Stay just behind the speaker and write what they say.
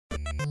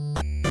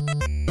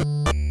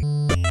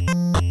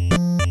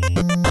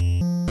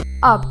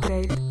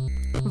Upgrade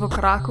v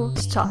koraku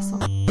s časom.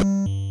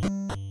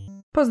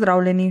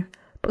 Pozdravljeni,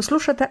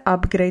 poslušate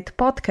Upgrade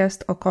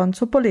podcast o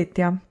koncu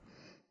poletja.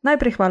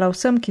 Najprej hvala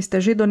vsem, ki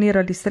ste že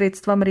donirali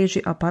sredstva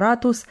mreži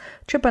Aparatus,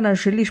 če pa nas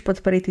želiš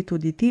podpreti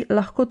tudi ti,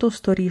 lahko to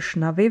storiš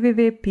na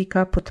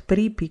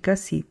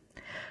www.podpri.si.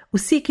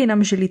 Vsi, ki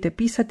nam želite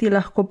pisati,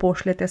 lahko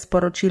pošljete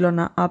sporočilo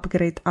na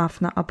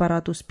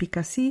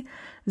upgrade@aparatus.si,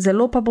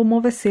 zelo pa bomo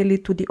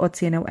veseli tudi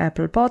ocene v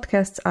Apple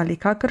Podcasts ali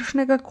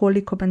kakršnega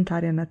koli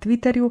komentarja na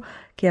Twitterju,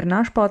 kjer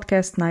naš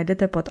podcast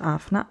najdete pod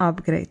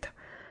 @upgrade.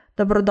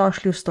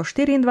 Dobrodošli v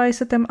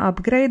 124.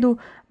 Upgradeu,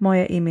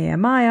 moje ime je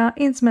Maja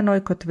in z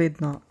menoj kot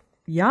vedno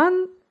Jan,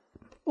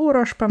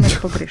 Uroš pa med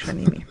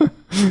pogrešanimi.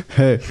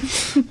 Hej,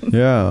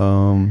 ja,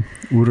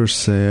 Uroš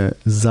se je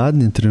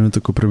zadnji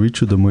trenutek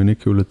opravičil, da mu je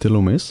nekaj uletelo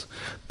vmes,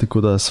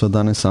 tako da sva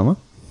danes sama.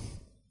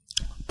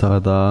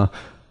 Tada,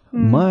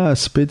 Maja,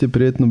 spet je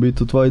prijetno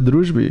biti v tvoji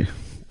družbi,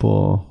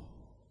 po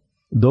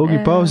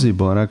dolgi pauzi,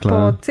 bo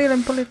rekla. Po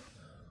celem poletju.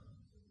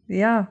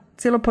 Ja,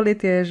 celo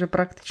poletje je že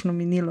praktično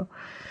minilo,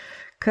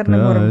 kar ne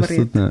morem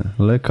verjeti.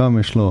 Le kam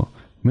je šlo.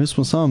 Mi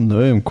smo sam, ne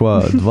vem,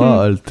 2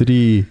 ali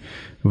 3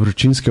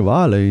 vročinske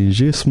vale in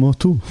že smo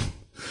tu.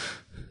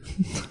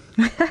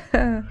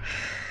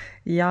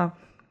 Ja,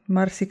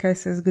 marsikaj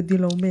se je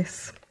zgodilo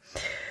vmes.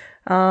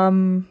 A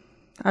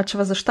če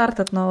vas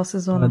zaštartati novo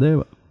sezono?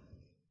 Adeva.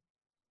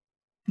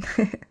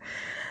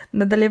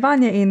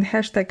 Nadaljevanje in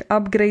hashtag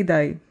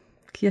upgradej,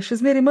 ki je še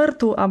zmeri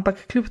mrtev, ampak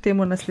kljub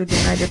temu nas ljudje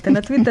najdete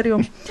na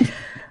Twitterju.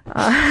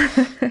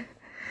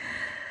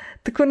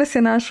 Tako nas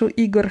je našel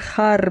Igor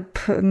Harp,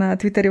 na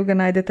Twitterju ga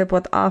najdete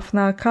pod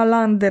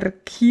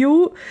 @kalanderq,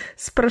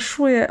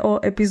 sprašuje o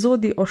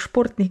epizodi o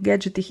športnih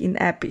gadgetih in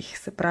appih,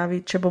 se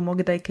pravi, če bomo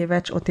kdaj kaj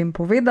več o tem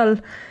povedali.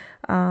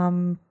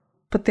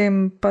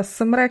 Potem pa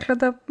sem rekla,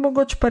 da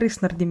mogoče pa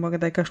res naredimo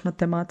kdaj kakšno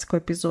tematsko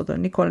epizodo,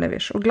 nikoli ne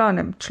veš. V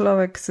glavnem,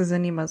 človek se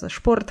zanima za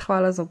šport,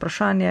 hvala za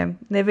vprašanje,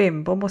 ne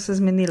vem, bomo se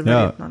zmenili,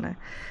 verjetno ne.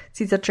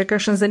 Sicer, če je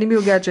kakšen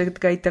zanimiv gadget,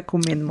 ga itak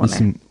umenimo, ne.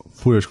 Mislim,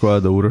 fuješ koja,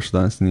 da Uroš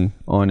danes ni.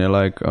 On je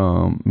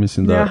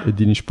mislim, da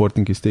edini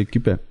športnik iz te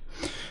ekipe,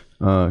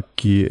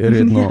 ki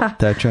redno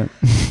teče.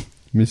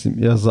 Mislim,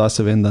 jaz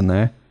zase vem, da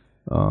ne.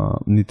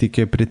 Niti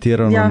kaj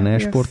pretirano ne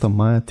športam,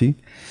 Maja, ti?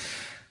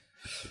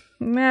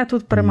 Ne,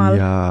 tudi premalo.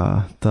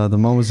 Ja, da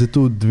imamo zdaj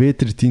tu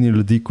 2/3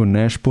 ljudi, ko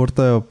ne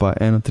športajo, pa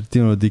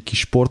 1/3 ljudi, ki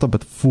športa, pa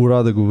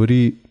fura, da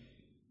govori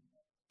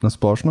na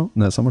splošno,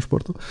 ne samo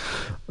športu.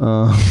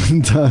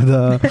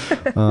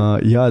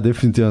 Ja,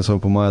 definitivno so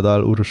po moje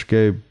dal Uroš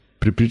kaj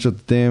pripričati o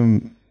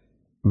tem.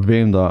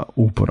 Vem, da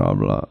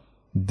uporablja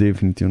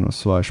definitivno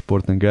svoje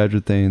športne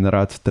gadgete in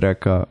rad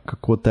treka,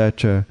 kako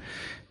teče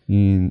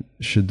in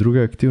še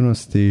druge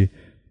aktivnosti,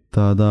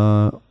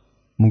 da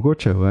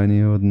mogoče v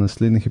eni od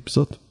naslednjih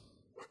epizod.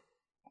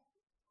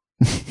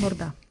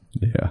 Morda.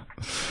 Ja.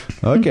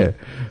 Ok,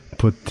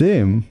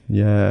 potem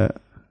je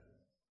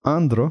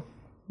Andro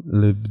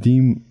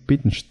Lebdim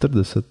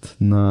 45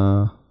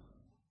 na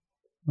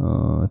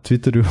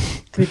Twitterju.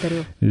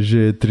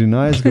 Že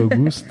 13.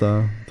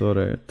 augusta,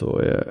 torej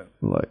to je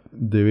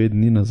 9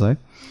 dni nazaj,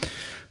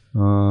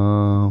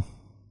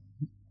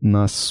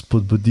 nas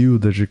spodbudil,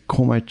 da že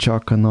komaj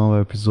čaka nova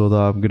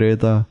epizoda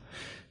Upgradea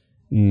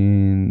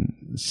in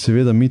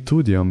seveda mi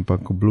tudi,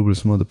 ampak obljubili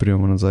smo, da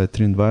prijemo nazaj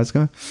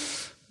 23.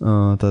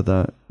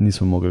 Tada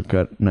nismo mogli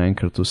kar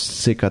naenkrat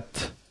vsekati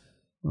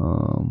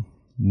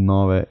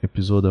nove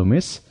epizode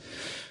vmes.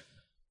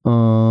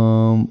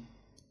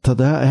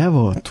 Tada,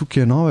 evo,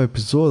 tukaj je nova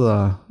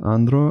epizoda,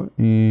 Andro,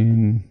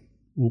 in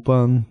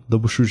upam, da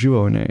boš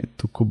užival v njej,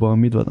 tukaj bo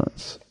mi dva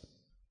danes.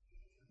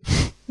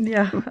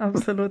 Ja,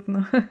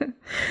 absolutno.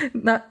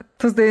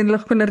 To zdaj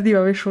lahko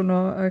narediva, veš,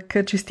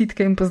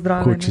 čestitke in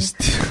pozdravljanje.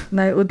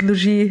 Naj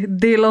odloži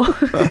delo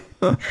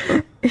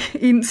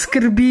in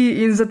skrbi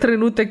in za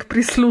trenutek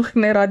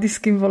prisluhne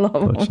radijskim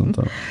valovom. Točno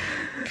to.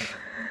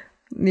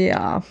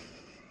 Ja,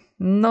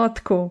 no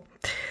tako.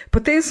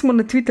 Potem smo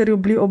na Twitterju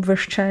bili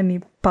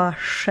obveščeni pa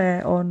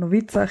še o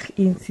novicah,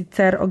 in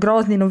sicer o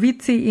grozni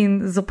novici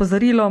in z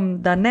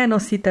opozorilom, da ne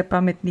nosite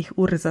pametnih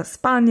ur za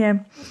spanje.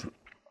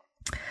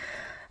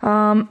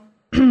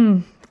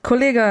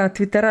 Kolega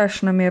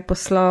Twitteraš nam je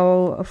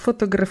poslal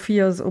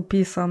fotografijo z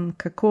opisom,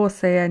 kako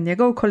se je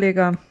njegov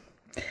kolega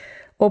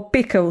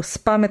opekel s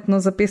pametno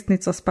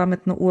zapestnico, s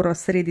pametno uro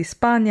sredi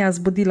spanja,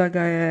 zbudila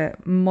ga je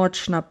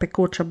močna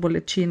pekoča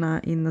bolečina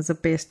in na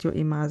zapestju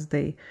ima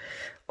zdaj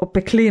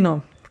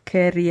opeklino,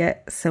 ker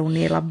je se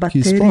vnela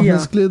baterija. Ki sploh ne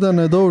zgleda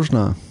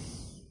nedolžna.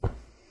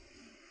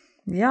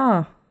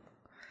 Ja.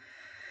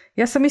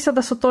 Jaz sem mislil,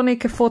 da so to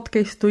neke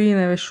fotke iz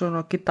tujine, veš,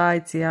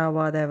 Kitajci, ja,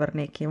 whatever,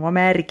 neki. V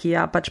Ameriki,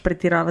 ja, pač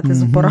pretiravate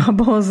z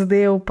uporabo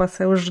zadev, pa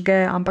se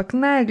užge, ampak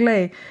ne,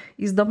 glej,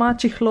 iz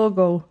domačih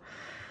logov.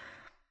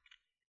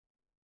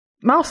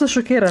 Malo sem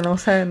šokiran,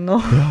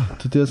 vseeno. Ja,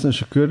 tudi jaz sem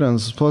šokiran,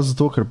 sploh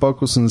zato, ker pa,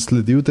 ko sem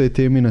sledil tej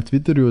temi na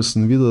Twitterju,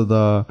 sem videl,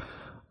 da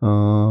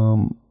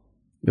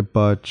je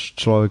pač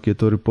človek, ki je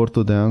to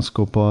reportal,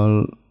 dejansko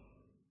pa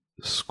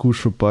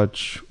skušal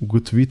pač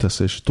ugotoviti,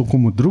 se je še to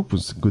komu drug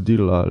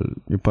zgodilo, ali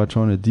je pač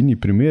on edini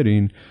primer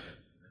in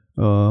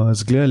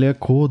zgledali je,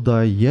 kot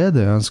da je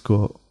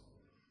dejansko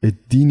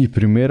edini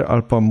primer,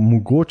 ali pa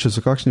mogoče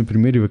so kakšni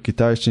primeri v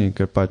kitajščini,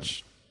 ker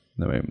pač,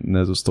 ne vem,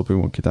 ne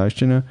zastopimo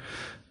kitajščine,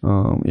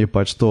 je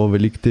pač to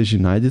veliko težje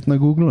najdeti na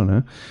Google,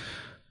 ne.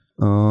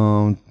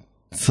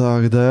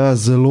 Tako da je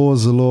zelo,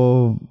 zelo,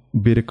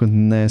 bi rekel,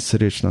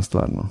 nesrečna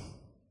stvar, no.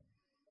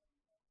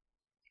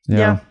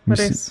 Ja,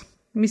 res.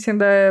 Mislim,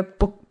 da je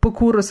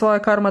pokuril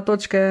svoje karma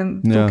točke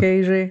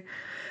tukaj že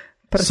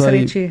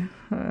presreči.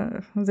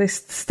 Zdaj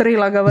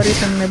strela ga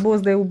verjetno ne bo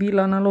zdaj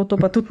ubila na loto,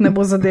 pa tudi ne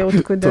bo zadev.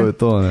 To je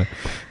to, ne.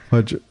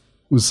 Pač,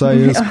 vsaj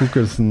jaz,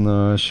 kukor sem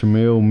še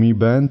imel Mi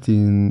Band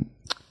in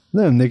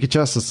ne vem, nekaj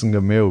časa sem ga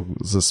imel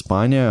za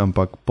spanje,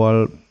 ampak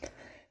pol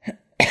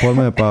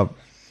me je pa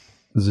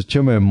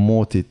začel me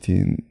motiti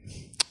in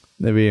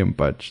ne vem,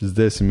 pač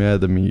zdaj se mi je,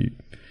 da mi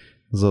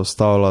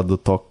zaustavlja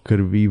dotok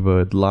krvi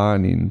v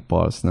dlan in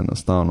pa sem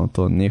enostavno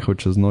to nehal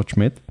čez noč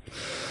imeti.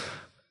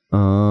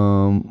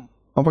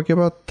 Ampak je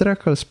pa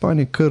trekal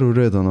spanje kar v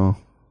redu, no.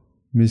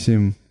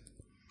 Mislim,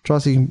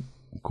 včasih,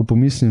 ko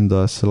pomislim,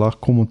 da se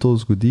lahko komu to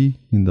zgodi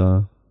in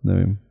da, ne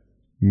vem,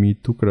 mi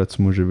tukrat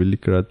smo že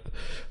velikrat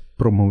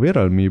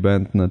promovirali Mi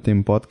Band na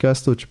tem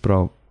podcastu,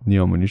 čeprav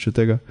nimamo nič od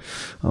tega,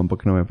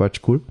 ampak nam je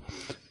pač cool.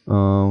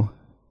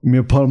 Mi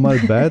je pa mal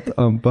bad,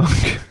 ampak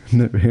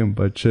ne vem,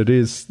 pa če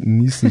res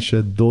nisem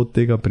še do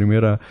tega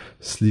primera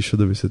slišal,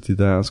 da bi se ti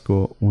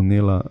dejansko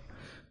unela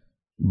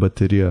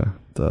baterija.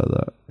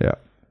 Tada, ja.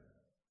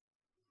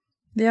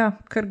 Ja,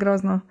 kar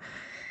grozno.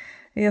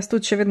 Jaz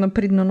tudi še vedno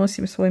pridno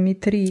nosim svoj Mi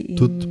 3.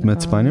 Tudi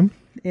med spanjem?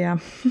 Ja.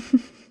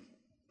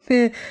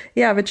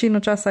 Ja,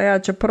 večino časa, ja,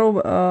 čeprav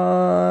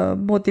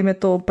moti me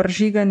to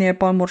prežiganje,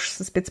 pa moraš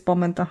se spet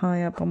spomniti,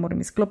 ja, pa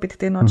moram izklopiti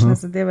te nočne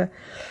zadeve.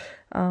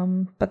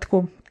 Pa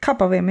tako, kaj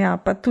pa vem, ja,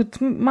 pa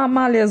tudi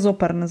malo je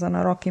zoprne za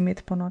na roki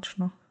imeti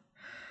ponočno.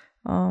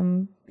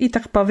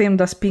 Itak pa vem,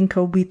 da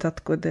spinka ubita,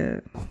 tako da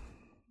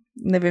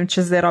ne vem,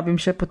 če zdaj rabim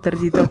še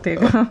potrditev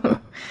tega.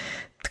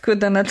 Tako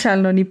da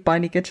načelno ni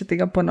panike, če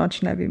tega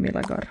ponoč ne bi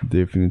imela gor.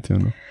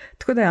 Definitivno.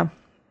 Tako da ja,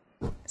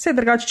 vse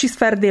drugače čist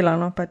fair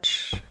delano,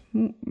 pač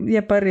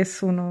je pa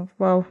res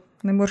wow,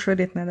 ne moreš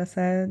verjeti, ne, da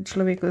se je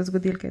človeku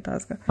zgodil kaj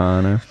tazga.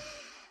 Ne.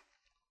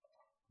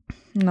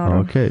 No.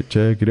 Ok,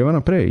 če greva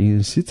naprej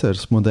in sicer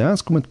smo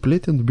dejansko med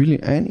poletjem dobili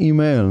en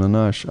e-mail na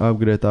naš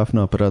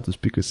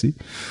upgrade@aparatus.si,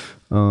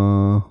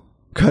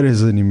 kar je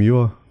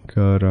zanimivo,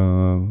 ker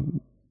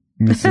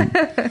mislim...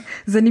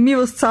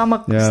 Zanimivost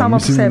sama po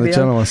mislim, sebi.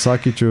 Načeloma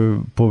vsakič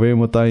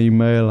povemo ta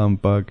e-mail,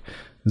 ampak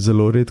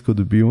zelo redko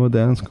dobimo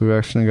dejansko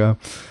kakšnega,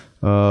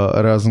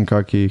 razen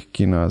kakih,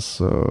 ki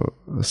nas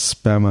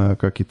spamajo,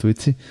 kaki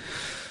tujci.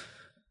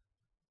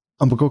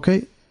 Ampak ok,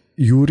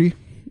 Juri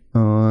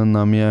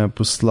nam je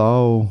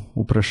poslal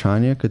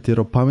vprašanje,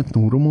 katero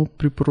pametno uro mu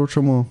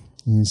priporočamo,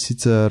 in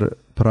sicer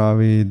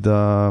pravi,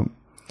 da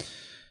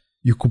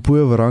jo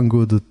kupuje v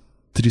rangu do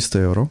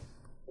 300 evrov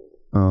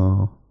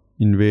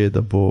in ve,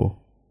 da bo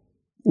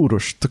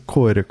Uroš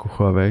takoj rekel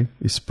Huawei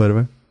iz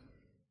prve.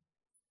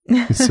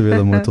 In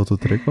seveda mu je to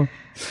tudi rekel.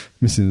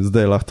 Mislim,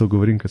 zdaj lahko to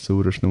govorim, ker se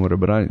Uroš ne more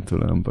braniti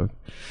tole, ampak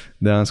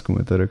dejansko mu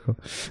je to rekel.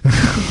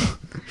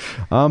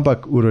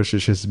 Ampak Uroš je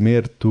še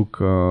zmer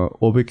tukaj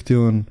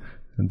objektiven,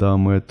 da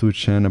mu je tudi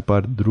še ene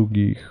par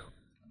drugih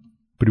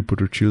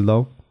priporočil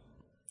dal.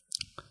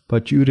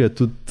 Pač Jurija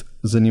tudi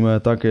zanimajo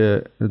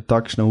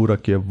takšna ura,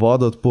 ki je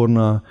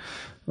vodoodporna,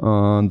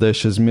 da je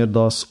še zmer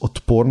dosti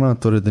odporna,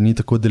 torej da ni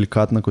tako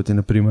delikatna, kot je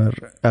na primer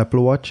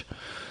Apple Watch.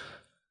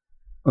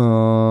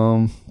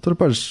 Torej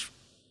pač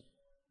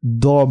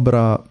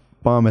dobra,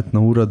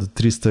 pametna ura do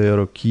 300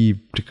 evrov, ki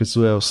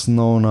prikazuje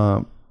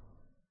osnovne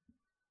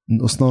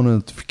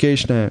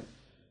notifikatione,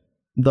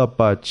 da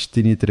pač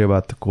ti ni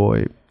treba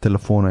takoj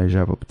telefona iz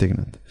žepa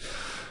potegniti.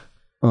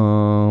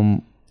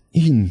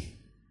 In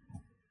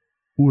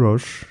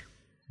Uroš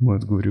mu je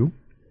odgovoril,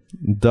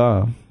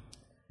 da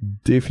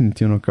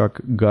definitivno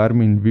kak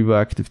Garmin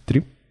Vivoactive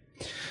 3,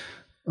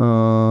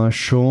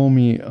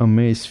 Xiaomi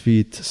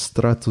Amazfit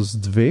Stratos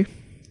 2,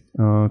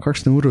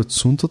 kakšne ure od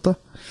Suntota,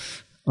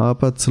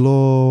 pa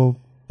celo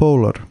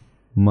Polar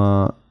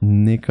ima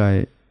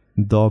nekaj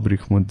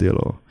dobrih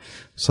modelov,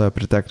 vsaj v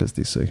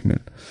preteklosti so jih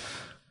imeli.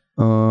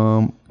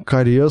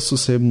 Kar jaz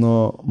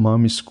osebno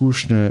imam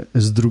izkušnje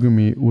z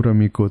drugimi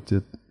urami, kot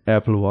je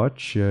Apple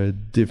Watch, je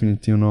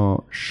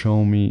definitivno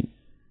Xiaomi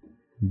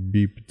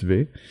Bip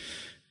 2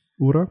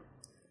 ura,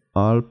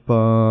 ali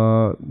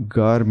pa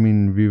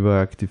Garmin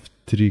Vivoactive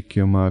 3, ki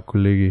jo imajo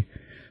kolegi.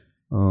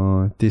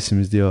 Te se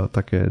mi zdijo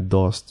take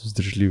dost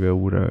vzdržljive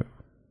ure,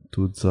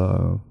 tudi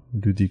za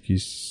ljudi, ki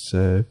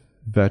se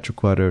več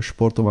ukvarjajo s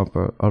športom, ali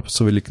pa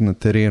so veliki na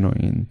terenu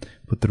in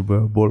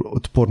potrebujejo bolj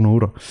odporno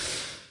uro.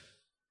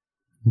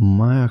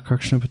 Maja,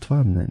 kakšno je pa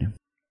tvoje mnenje?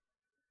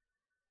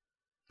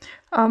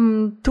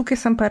 Tukaj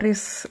sem pa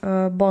res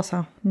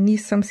bosa.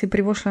 Nisem si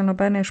privošla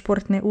nobene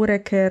športne ure,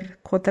 ker,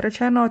 kot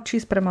rečeno,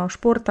 čist premalo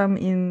športam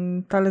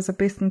in tale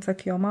zapestnica,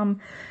 ki jo imam,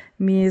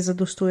 mi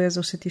zadostuje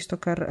za vse tisto,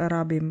 kar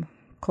rabim.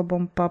 ko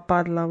bom pa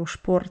padla v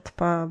šport,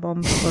 pa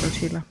bom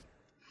sporočila.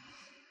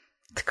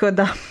 Tako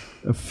da.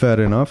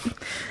 Fair enough.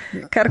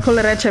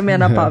 Karkoli rečem je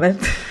na pamet.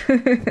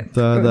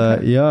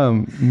 Ja,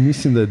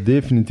 mislim, da je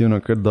definitivno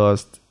kar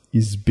dost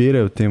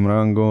izbire v tem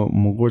rangu,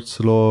 mogoče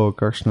celo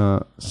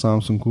kakšna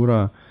Samsung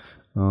ura.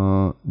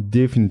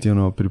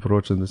 Definitivno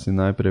priporočam, da si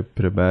najprej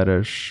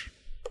prebereš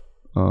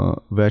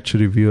več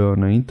reviewov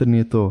na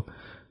internetu,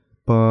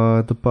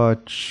 pa da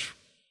pač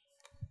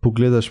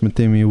pogledaš med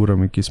temi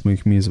urami, ki smo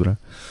jih mi izbrali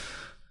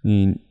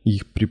in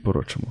jih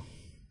priporočamo.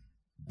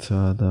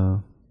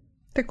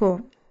 Tako.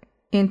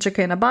 In če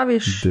kaj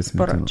nabaviš,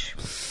 sporoči.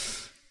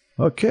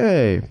 Ok,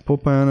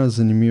 pa ena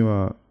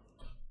zanimiva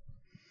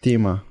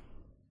tema,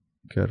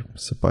 ker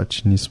se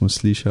pač nismo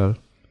slišali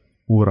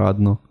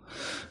uradno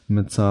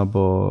med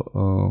sabo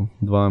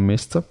 2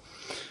 meseca.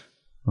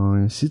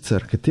 In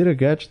sicer, katere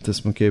gadgete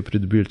smo kaj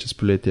pridobili čez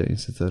poletje in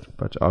sicer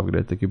pač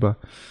upgrade ekipa.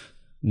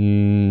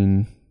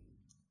 In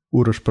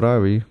Uroš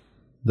pravi,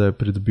 da je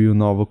pridobil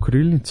novo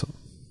krilnico.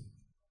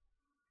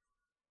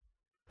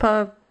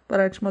 Pa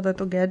rečemo, da je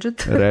to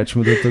gadget.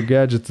 Rečemo, da je to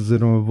gadget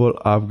oziroma bolj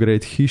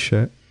upgrade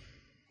hiše.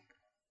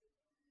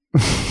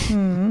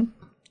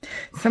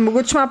 Sem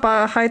mogoče ima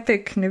pa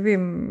high-tech, ne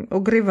vem,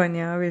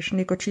 ogrevanja, veš,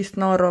 neko čist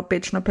noro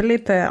peč na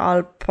pelete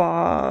ali pa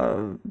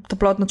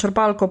toplotno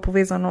črpalko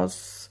povezano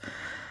s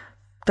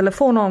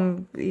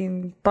telefonom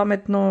in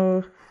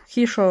pametno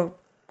hišo.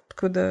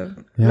 Tako da,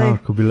 ja,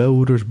 ko bi le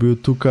Uroš bil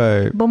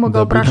tukaj,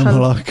 da bi nam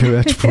lahko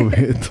več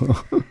povedal.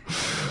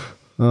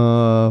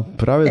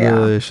 Pravi,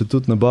 da je še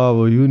tudi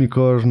nabavil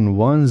Unicorn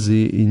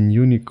Onesie in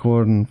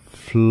Unicorn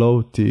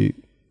Floaty,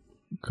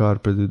 kar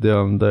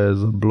predvidevam, da je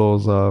bilo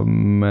za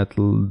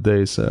Metal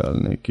Days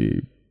ali neki.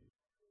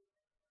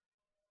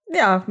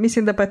 Ja,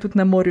 mislim, da pa je tudi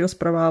na morju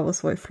spravil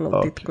svoj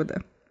Floaty. Okay. Tako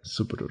da.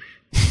 Super.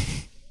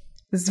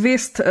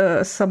 Zvest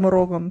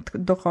samorogom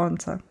do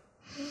konca.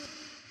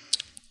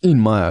 In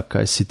Maja,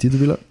 kaj si ti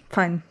dobila?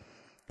 Fajn.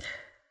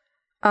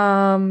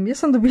 Jaz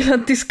sem dobila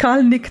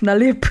tiskalnik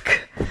nalepk.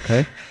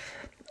 Okay.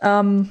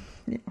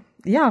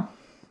 Ja,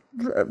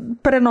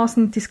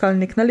 prenosen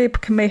tiskalnik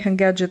nalepk, majhen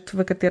gadget,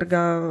 v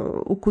katerega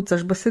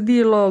vkucaš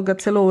besedilo, ga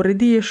celo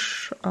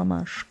urediš,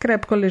 imaš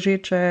krepko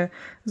ležeče,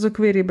 z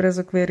okvirji, brez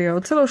okvirjev,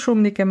 celo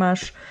šumnike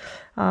imaš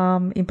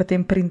in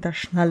potem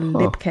printaš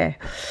nalepke.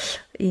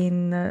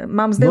 In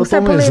imam zdaj vse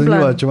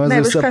poleblan. Če imaš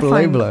zdaj vse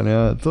poleblan,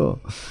 ja, to.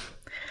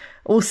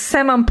 Vse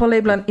imam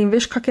poleblan in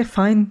veš, kak je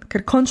fajn,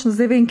 ker končno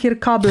zdaj vem, kjer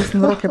kabel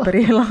sem v roke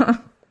prijela.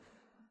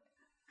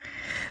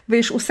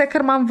 Veš, vse,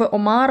 kar imam v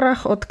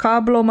omarah od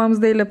kablov, imam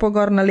zdaj lepo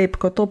gor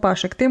nalepko. To pa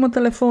še k temu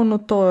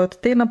telefonu, to od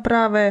te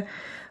naprave.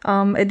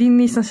 Edin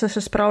nisem se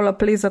še spravila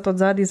plezati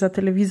od zadaj za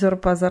televizor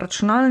pa za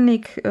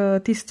računalnik.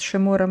 Tist še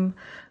moram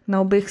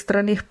na obeh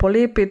stranih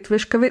polepiti.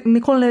 Veš,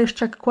 nikoli ne veš,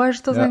 kako je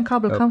že to za en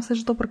kabel, kam se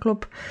že to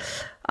preklop.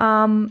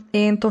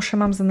 In to še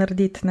imam za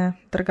narediti, ne.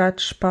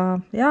 Drugač pa,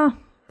 ja,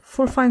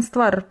 full fine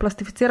stvar.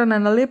 Plastificirane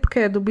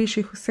nalepke, dobiš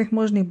jih v vseh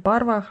možnih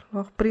barvah,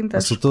 lahko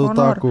printaš. A so to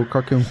tako v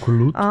kakem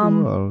kolutu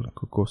ali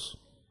kako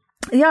so?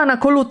 Ja, na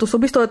kolutu. So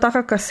v bistvu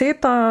taka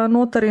kaseta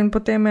noter in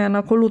potem je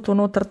na kolutu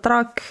noter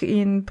trak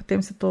in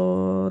potem se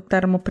to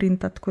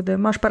termoprinta. Tako da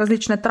imaš pa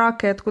različne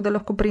trake, tako da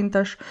lahko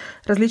printaš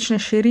različne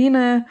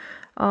širine.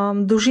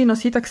 Dolžino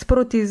si tak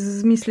sproti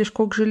zmisliš,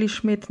 koliko želiš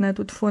imeti, ne,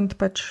 tudi font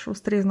pač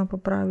ustrezno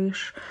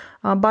popraviš.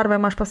 Barve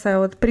imaš pa se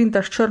od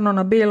printaš črno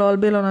na belo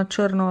ali belo na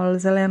črno ali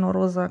zeleno,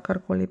 roza,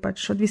 karkoli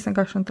pač, odvisen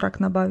kakšen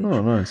trak nabaviš.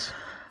 Oh, nice.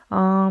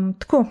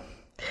 Tako.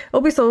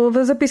 V bistvu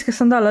v zapiske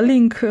sem dala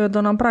link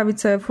do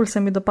napravice, ful se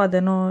mi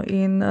dopade, no,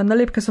 in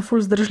nalepke so ful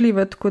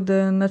zdržljive, tako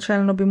da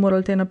načelno bi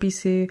morali te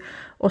napisi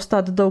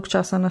ostati dolg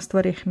časa na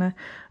stvarih, ne.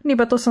 Ni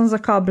pa to sem za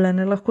kable,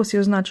 ne, lahko si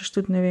označiš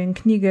tudi, ne vem,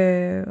 knjige,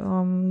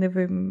 ne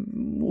vem,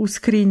 v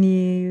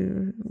skrinji,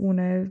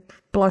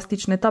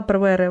 plastične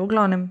tupperware, v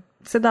glavnem,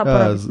 se da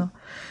porabiti, no.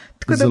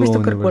 Tako da v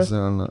bistvu karkoli.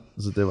 Zelo univerzalna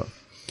zadeva.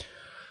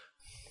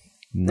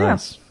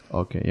 Nice. Ja.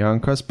 Ok,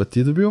 Jan, kaj si pa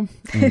ti dobil?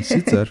 In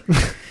sicer...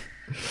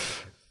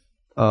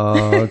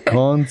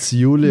 konc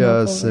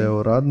julija se je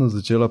uradno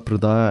začela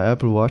prodaja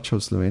Apple Watcha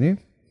v Sloveniji.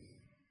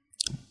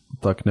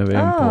 Tak ne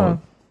vem, po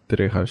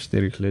 3 ali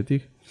 4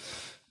 letih.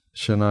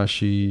 Še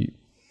naši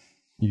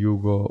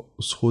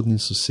jugovzhodni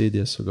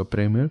sosedje so ga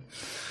prejmeli.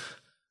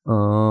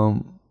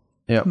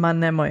 Ja. Ma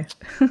ne moj.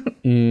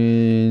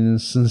 In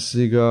sem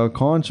si ga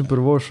končno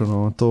privoščil,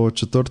 no, to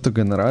 4.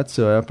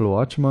 generacijo Apple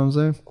Watch imam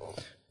zdaj.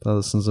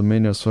 Da sem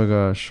zamenjal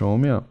svojega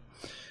Xiaomija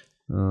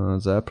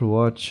za Apple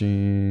Watch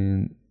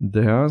in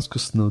dejansko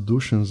sem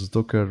navdušen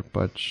zato, ker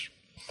pač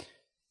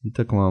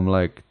itak imam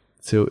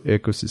cel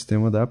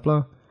ekosistem od Apple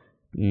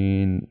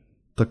in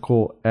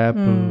tako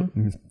Apple,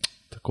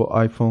 tako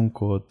iPhone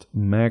kot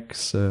Mac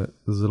se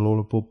zelo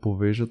lepo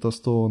povežeta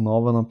s to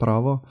novo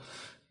napravo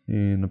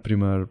in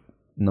naprimer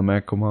na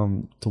Macu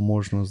imam to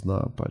možnost,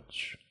 da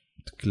pač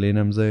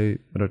odklenem zdaj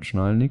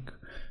računalnik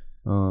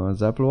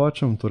z Apple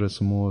Watchom, torej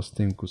samo s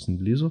tem, ko sem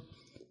blizu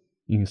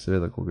in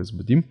seveda, ko ga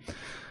zbudim.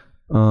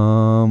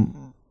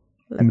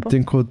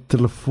 Medtem ko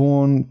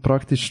telefon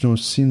praktično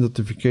vsi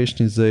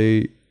notifikationi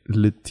zdaj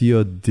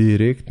letijo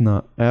direkt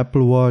na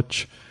Apple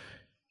Watch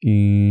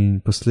in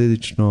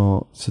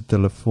posledično se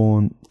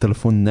telefon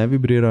ne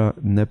vibrira,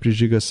 ne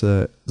prižiga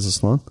se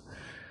zaslon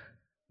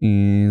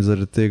in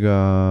zaradi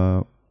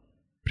tega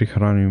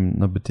prihranim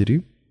na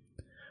bateriji.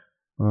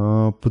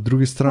 Po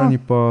drugi strani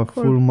pa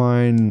cool. full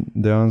mine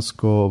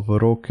dejansko v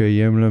roke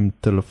jemljem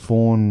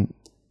telefon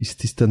iz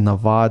tiste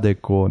navade,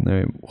 ko ne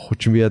vem,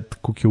 hočem videti,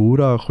 koliko je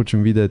ura,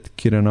 hočem videti,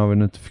 kje nove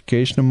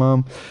notification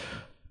imam.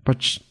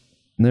 Pač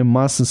ne,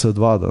 malo sem se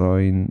odvadil, no,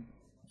 in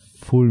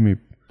full mi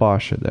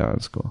paše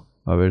dejansko.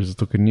 A veš,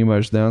 zato ker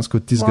nimaš dejansko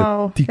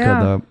tistega tika,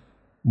 da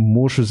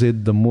moraš vzeti,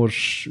 da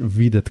moraš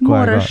videti,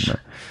 kaj je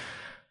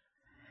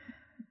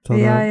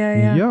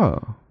ga. Ja.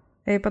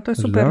 Ej, pa to je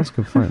super.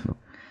 Dejansko je fajn.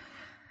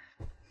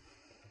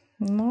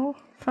 No,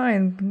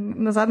 fajn.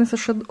 Na zadnje se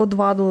še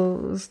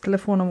odvadil s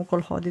telefonom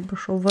okoli hoditi, bo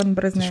šel ven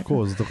brez njega.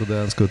 Težko, zato ker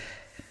dejansko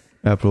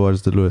Apple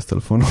Watch deluje s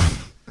telefonom.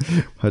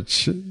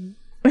 Pač,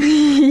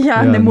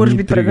 ne moreš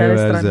biti preveč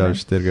stran. Ja,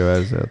 4G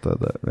verzija,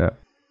 ja.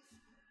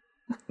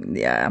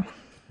 Ja.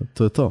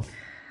 To je to.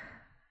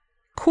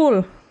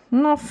 Cool,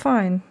 no,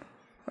 fajn.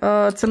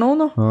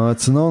 Cenovno?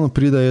 Cenovno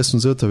pride, jaz sem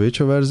vzel ta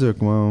večjo verzijo,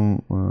 ko imam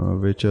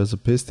večje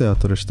zapestje,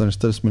 torej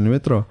 44 mm,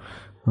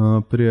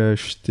 prije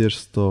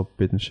 465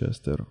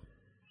 €.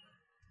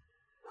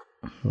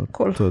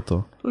 Cool. To je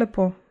to.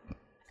 Lepo.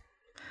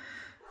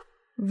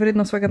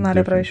 Vredno svega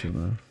denarja praviš.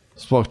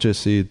 Sploh, če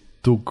si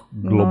tukaj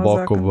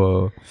globoko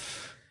v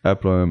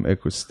Appleovem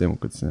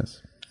ekosistemu, kot sem jaz.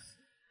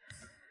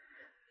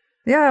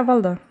 Ja,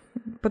 valjda.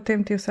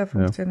 Potem ti vse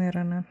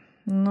funkcionira, ne?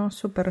 No,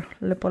 super,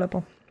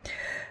 lepo.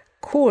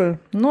 Cool.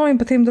 No in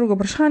potem drugo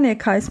vprašanje,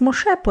 kaj smo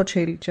še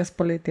počeli čez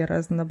poletje,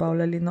 razen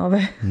nabavljali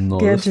nove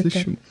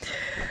gadgete.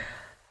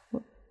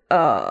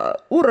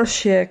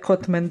 Uroš je,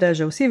 kot mende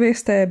že vsi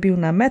veste, bil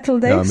na Metal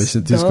Days. Ja,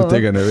 mislim, tisko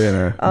tega ne ve,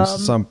 ne.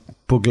 Mislim, sam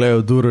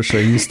pogledal od Uroša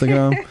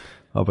Instagram,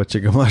 a pa če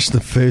ga imaš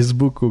na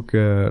Facebooku,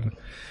 ker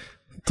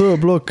to je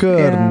bilo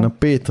kar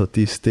napeto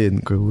tisti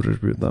teden, ko je Uroš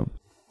bil tam.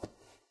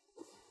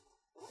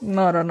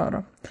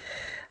 Noro.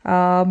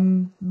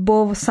 Bo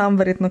sam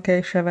verjetno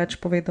kaj še več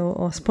povedal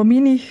o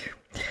spominih.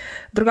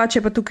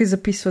 Drugače pa tukaj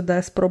zapisal, da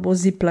je sprobal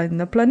zipline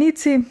na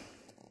planici,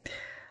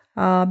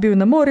 bil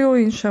na morju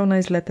in šel na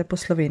izlete po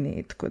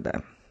Sloveniji, tako da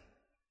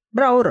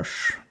bravo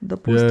Uroš,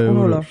 dopust v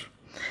nulo.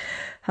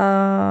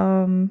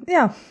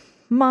 Ja,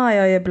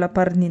 Maja je bila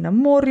par dni na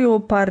morju,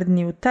 par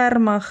dni v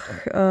termah,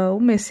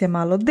 vmes je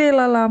malo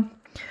delala,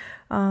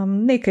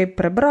 nekaj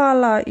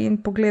prebrala in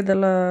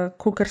pogledala,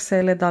 kolikor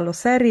se je le dalo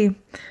seriji,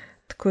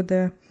 tako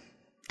da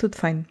tudi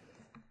fajn.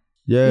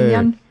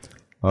 Jan?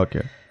 Ok.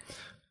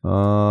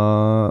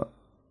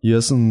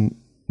 Jaz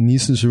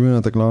nisem še bil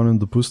na tak glavnem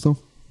dopustu,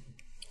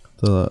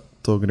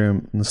 to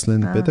grem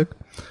naslednji petek.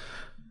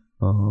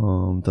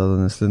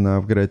 Naslednji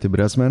upgrade je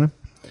brez mene.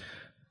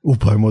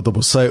 Upajmo, da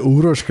bo vsaj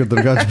Uroš, ker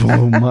drugače bo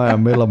Maja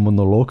imela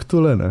monolog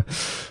tule, ne?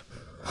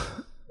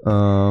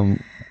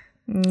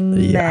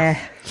 Ne. Ja.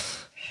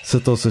 Vse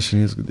to se še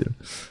ni zgodilo.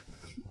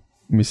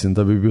 Mislim,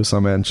 da bi bil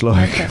samo en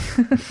človek.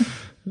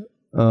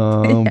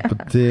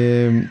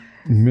 Potem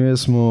imeli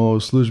smo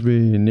v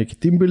službi neki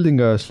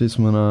teambuildinga, šli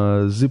smo na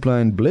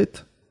Zipline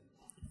Blade.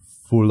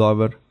 Full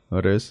dober,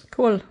 res.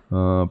 Cool.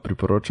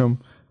 Priporočam.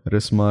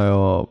 Res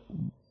imajo,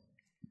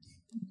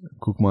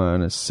 koliko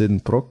imajo, 7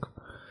 prog.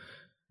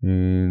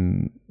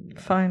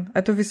 Fajn. A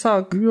je to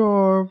visok? Ja,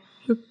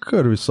 je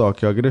kar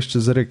visok. Ja, greš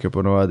čez reke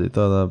ponovadi,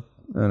 da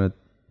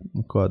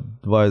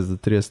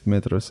 20-30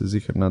 metrov se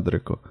zihar nad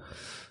reko.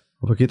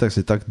 Ampak itak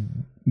si tak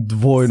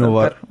dvojno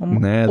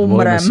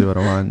dvojno si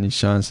varovan, ni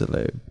šanse,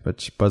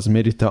 pač, pa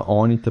zmerite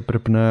oni te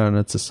prepnejo,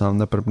 ne se sam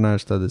ne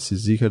prepneš, da si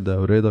zihar, da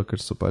je v redu,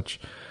 ker so pač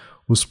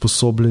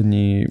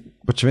usposobljeni,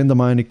 pač vem, da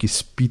imajo neki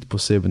speed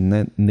poseben,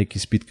 ne neki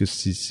speed,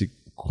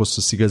 ko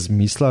so si ga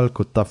zmislili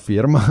kot ta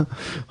firma,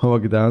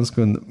 ampak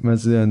dejansko me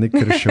zdi nek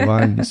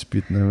reševalni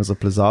speed, ne vem, za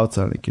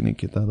plezalca ali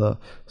neki, da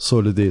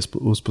so ljudje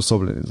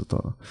usposobljeni za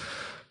to.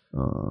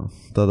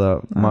 Da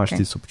imaš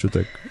ti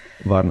občutek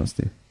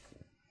varnosti.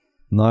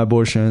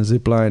 Najboljše je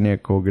zipline je,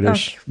 ko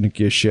greš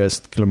nekje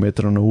 6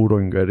 km/h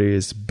in ga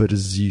res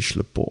brziš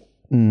lepo.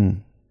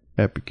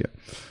 Epic je.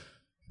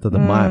 Da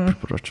Maja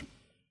priporočam.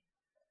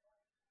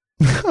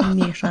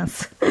 Ni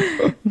šans.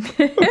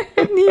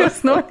 Ni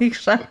osnovnih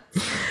šans.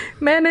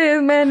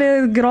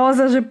 Mene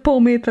groza že pol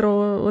metra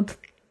od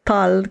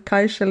tal,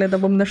 kaj šele, da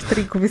bom na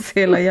štriku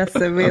vesela, ja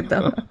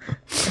seveda.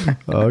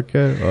 Ok.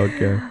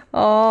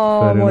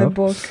 Moj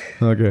bog.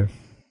 Ok.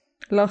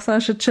 Lahko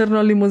sam še črno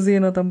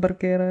limuzino tam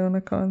parkirajo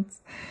na koncu.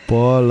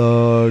 Pol,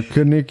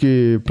 kar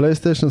neki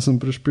PlayStation sem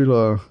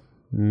prešpila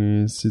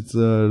in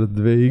sicer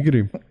 2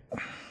 igri.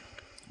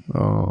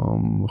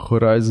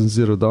 Horizon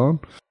Zero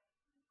Dawn,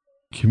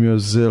 ki mi je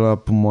vzela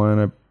po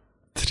moje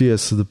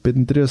 30 do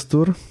 35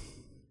 ur.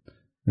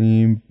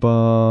 In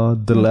pa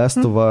The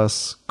Last of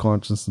Us,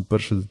 končno sem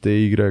prišel do te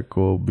igre,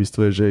 ko v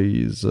bistvu je že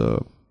iz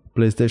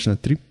PlayStation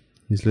 3,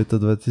 iz leta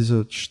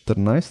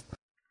 2014.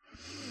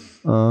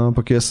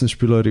 Ampak jaz sem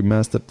špilal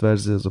remastered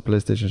verzijo za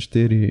PlayStation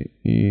 4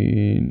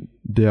 in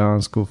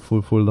dejansko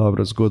full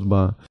dobra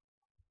zgodba.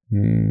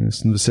 In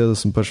sem vesel, da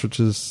sem prišel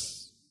čez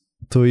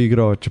to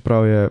igro,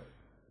 čeprav je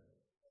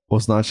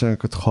označena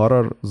kot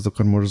horror, zato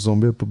ker moraš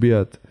zombije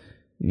pobijati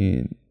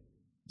in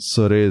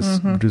so res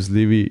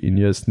grozljivi in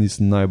jaz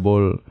nisem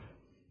najbolj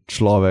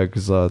človek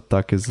za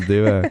take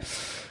zadeve.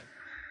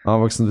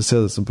 Ampak sem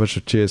vesel, da sem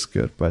prišel čez,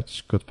 ker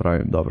pač, kot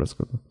pravim, dobra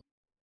zgodba.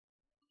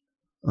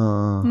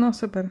 No,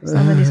 super,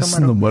 samo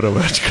nisem umrl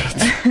večkrat.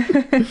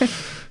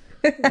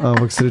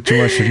 Ampak srečo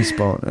imaš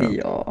respawn.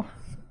 Ja.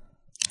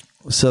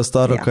 Vse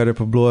staro, kar je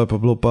pa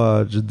bilo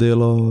pač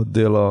delo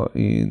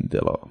in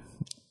delo.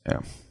 Ja.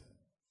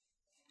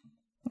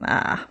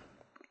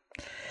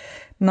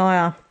 No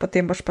ja,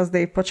 potem boš pa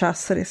zdaj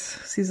počas res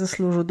si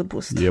zaslužil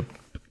dopust. Yep.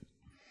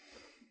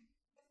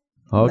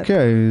 Ok,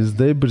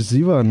 zdaj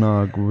brziva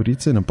na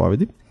govorice in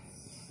napovedi.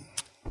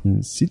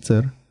 In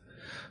sicer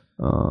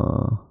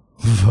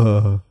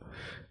v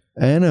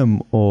enem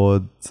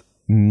od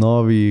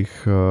novih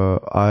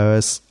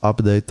iOS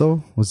updateov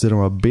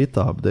oziroma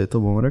beta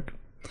updateov, bomo rekli,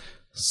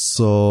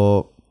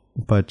 so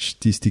pač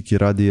tisti, ki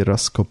radi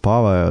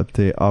razkopavajo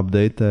te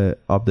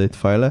update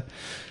file,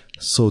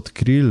 so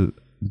odkrili,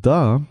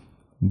 da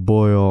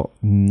bojo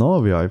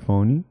novi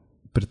iPhone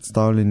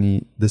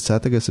predstavljeni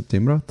 10.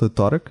 septembra, to je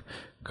torek,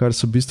 kar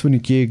so v bistvu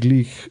nekje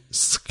glih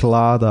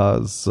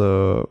sklada z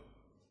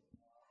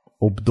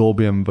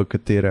obdobjem, v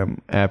katerem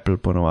Apple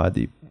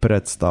ponovadi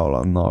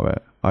predstavlja nove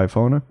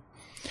iPhone.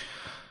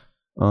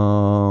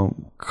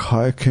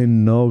 Kaj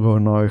mnogo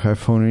novih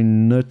iPhone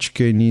in nič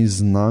kaj ni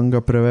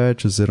znanga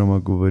preveč, oziroma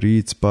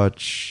govoric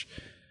pač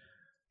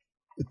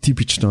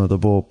tipično, da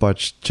bo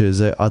pač, če je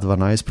zdaj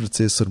A12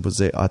 procesor, bo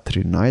zdaj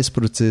A13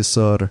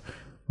 procesor,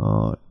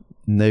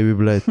 ne bi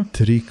bile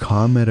 3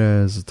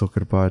 kamere, zato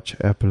ker pač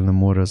Apple ne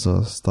more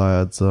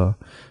zastajati za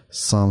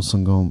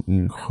Samsungom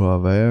in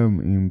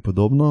Huaweijem in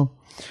podobno.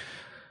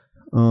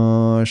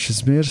 Še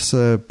zmer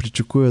se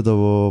pričakuje, da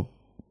bo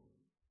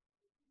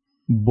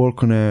bolj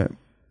kot ne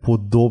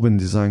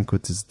podoben dizajn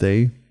kot je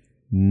zdaj.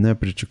 Ne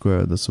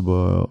pričakuje, da se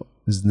bo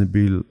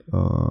znebili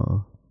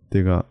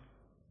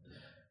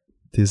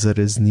te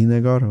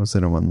zareznine gor,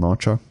 oziroma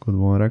noča, kot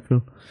bomo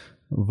rekli,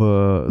 v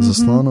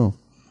zaslonu.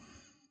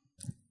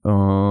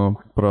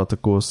 Prav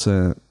tako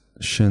se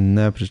še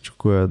ne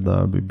pričakuje,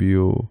 da bi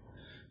bil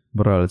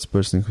bralec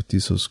prstnih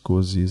odtisov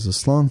skozi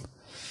zaslon.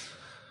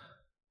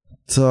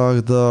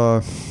 Tako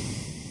da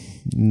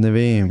ne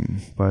vem,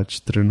 pač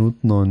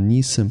trenutno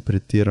nisem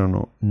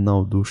pretirano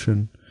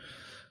navdušen,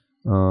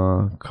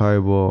 kaj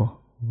bo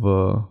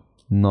v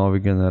novi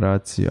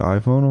generaciji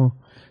iPhone-ov.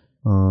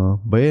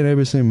 Baje ne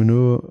bi se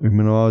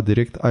imenoval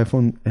direkt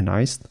iPhone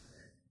 11,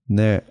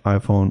 ne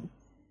iPhone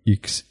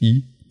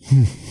XI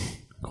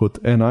kot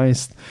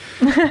 11,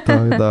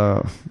 tako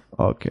da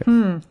ok,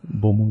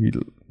 bomo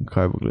videli,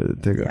 kaj bo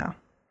glede tega. Ja.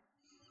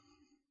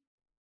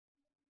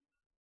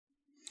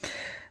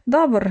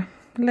 Dobro,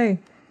 lej,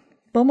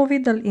 bomo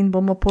videli in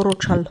bomo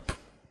poročali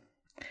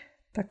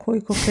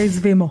takoj, ko kaj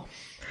izvemo.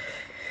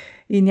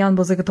 In Jan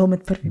bo zagotovo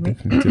med prvimi.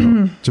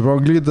 Čeprav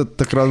gleda,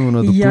 takrat mu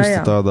ne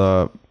dopustita,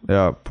 da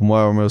po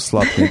mojem imel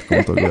slab net,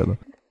 ko to gleda.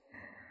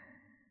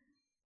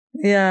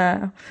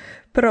 Ja,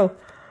 prav.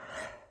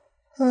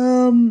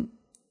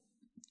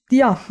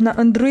 Na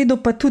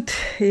Androidu pa tudi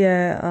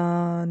je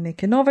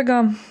nekaj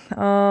novega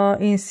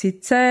in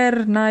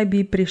sicer naj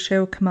bi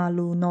prišel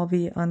kmalu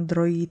novi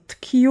Android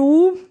Q.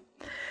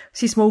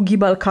 Vsi smo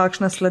ugibali,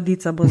 kakšna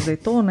sladica bo zdaj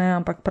to, ne?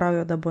 Ampak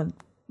pravijo, da bo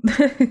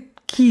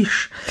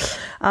kiš.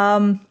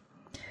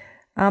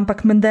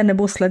 Ampak menda ne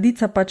bo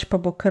sladica, pač pa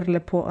bo kar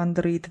lepo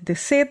Android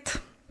 10.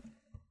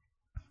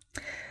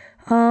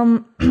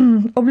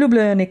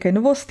 Obljubljajo nekaj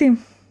novosti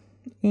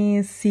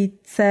in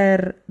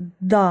sicer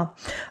da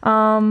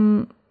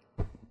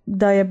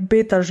je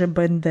beta že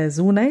bende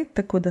zunaj,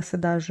 tako da se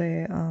da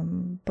že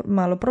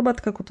malo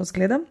probati, kako to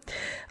zgleda.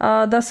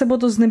 Da se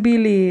bodo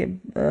znebili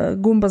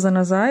gumba za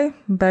nazaj,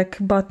 back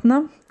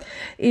buttona,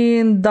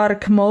 in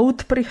dark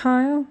mode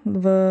prihaja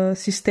v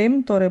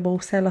sistem, torej bo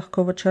vse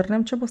lahko v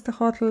črnem, če boste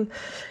hoteli,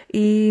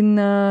 in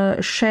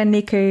še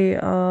nekaj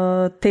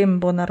tem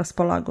bo na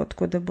razpolago,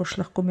 tako da boš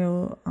lahko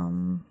imel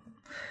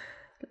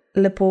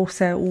lepo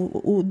vse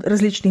v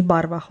različnih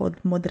barvah, od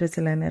modre,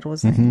 zelene,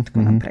 roze in tako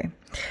naprej.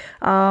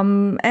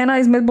 Ena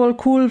izmed bolj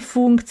cool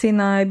funkcij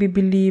naj bi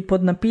bili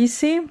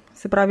podnapisi,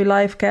 se pravi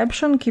live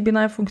caption, ki bi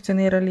naj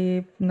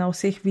funkcionirali na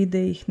vseh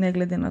videih, ne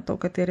glede na to,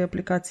 kateri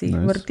aplikaciji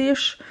jih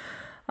vrtiš.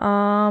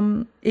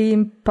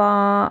 In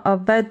pa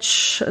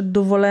več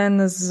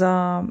dovoljen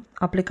za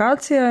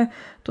aplikacije,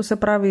 to se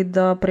pravi,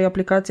 da pri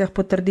aplikacijah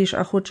potrdiš,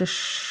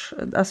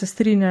 a se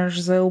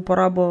strinjaš z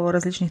uporabo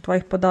različnih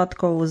tvojih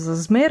podatkov za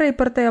zmeraj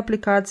pri tej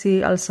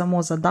aplikaciji ali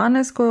samo za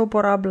danes, ko jo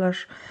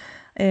uporabljaš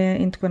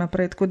in tako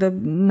naprej. Tako da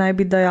naj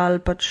bi dajali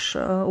pač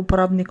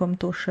uporabnikom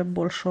to še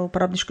boljšo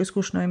uporabniško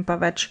izkušnjo in pa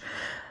več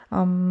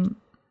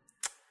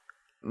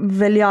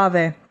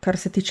veljave, kar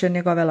se tiče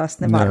njegove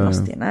lastne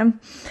varnosti. Ne.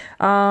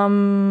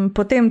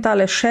 Potem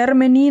tale share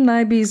menu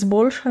naj bi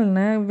izboljšali,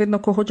 ne. Vedno,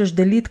 ko hočeš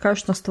deliti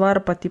kakšno stvar,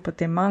 pa ti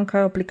potem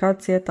manjkajo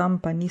aplikacije tam,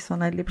 pa niso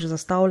najlepše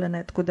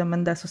zastavljene, tako da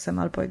menda so se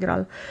malo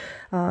poigrali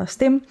s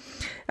tem.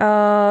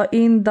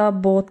 In da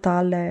bo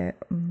tale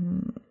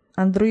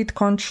Android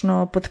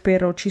končno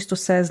podpiral čisto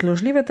vse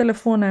zložljive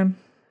telefone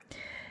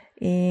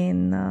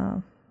in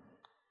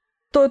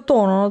to je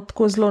to, no,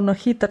 tako zelo na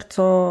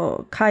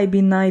hitrco, kaj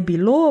bi naj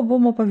bilo,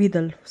 bomo pa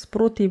videli.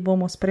 Sproti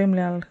bomo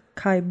spremljali,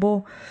 kaj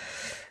bo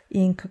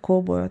in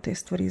kako bojo te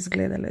stvari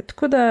izgledale.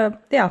 Tako da,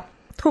 ja,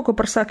 tako kot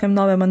pri vsakem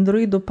novem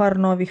Androidu, par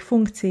novih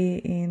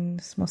funkcij in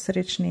smo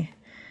srečni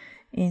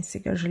in si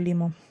ga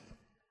želimo.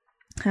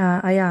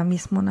 Ja, mi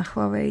smo na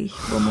Huawei,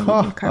 bomo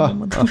videli, kaj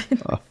bomo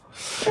dobili.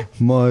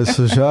 Moje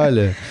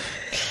sožalje.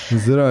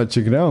 Zdaj,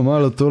 če gremo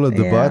malo tole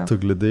debato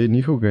glede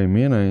njihovega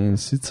imena in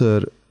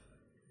sicer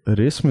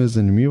res mi je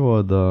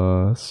zanimivo,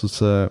 da so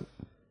se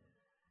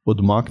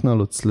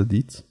odmaknali od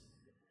sledic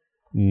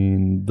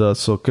in da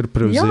so kar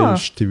prevzeli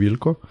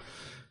številko,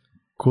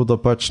 ko da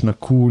pač na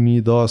Q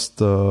ni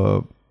dost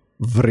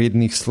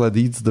vrednih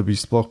sledic, da bi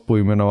sploh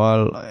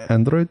poimenoval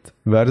Android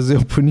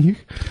verzijo po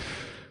njih.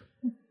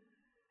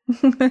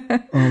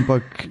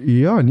 Ampak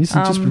ja,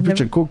 nisem čest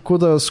pripričan, ko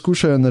da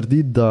skušajo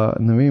narediti, da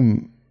ne vem,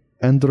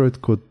 Android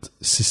kot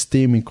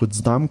sistem in kot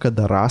znamka,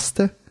 da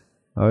raste,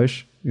 a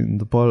veš, in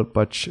da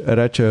pač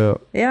rečejo...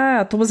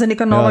 Ja, to bo za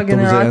neka nova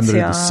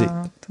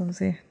generacija. To bo za Android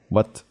 10.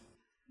 What?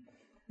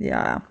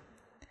 Ja.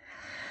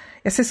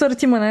 Ja, se so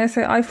recimo, ne,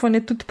 iPhone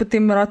je tudi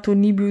potem ratu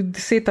ni bil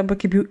 10,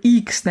 ampak je bil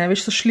X, ne,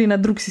 veš, so šli na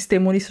drug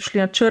sistem, niso šli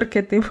na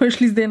črke, te bo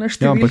šli zdaj na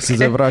številke. Ja, ampak se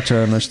zdaj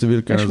vračajo na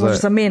številke nazaj. Veš,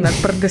 moraš zamenjati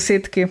pred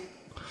 10.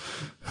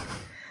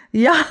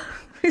 Ja,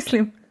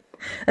 mislim.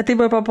 A te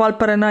bojo pa pol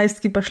par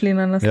 11, pa šli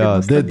na naslednjo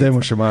sledico. Ja,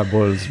 dajmo še malo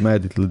bolj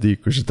zmediti ljudi,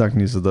 ko že tak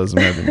niso da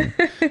zmedeni.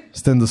 S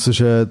tem, da so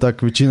še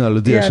tak večina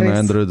ljudi še na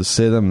Androidu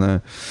 7,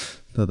 ne,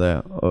 da ja,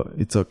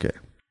 it's okay.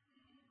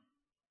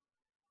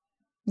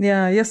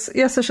 Ja, jaz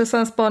se še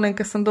sam spomnim,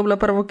 ker sem dobila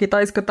prvo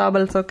kitajsko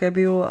tablico, ki je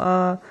bil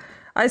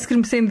ice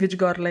cream sandwich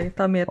gorlej,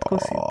 tam je tako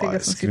si, tega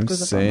sem si tako zapomnila. Ice cream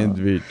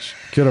sandwich,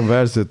 kjera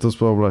verzija, to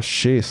sploh bila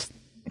 6?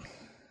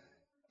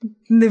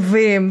 Ne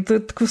vem, to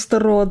je tako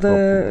staro, da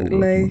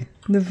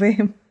ne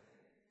vem.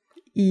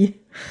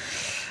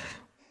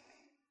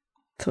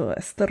 To je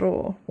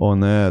staro. O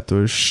ne,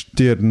 to je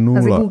 4-0.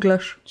 A zdaj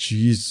googlaš?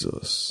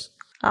 Jezus.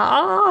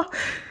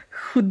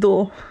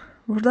 Hudo.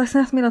 Možda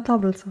sem jaz imela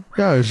tablico.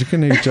 Ja, že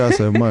kaj nekaj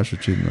časa imaš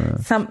očitno. Ja.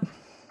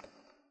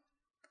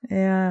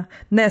 Ja.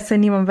 Ne, se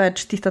nimam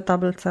več, tista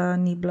tablica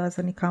ni bila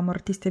za nikamor,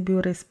 tiste je bil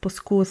res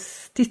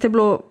poskus, tiste je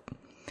bilo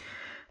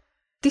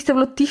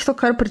tisto,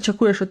 kar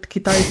pričakuješ od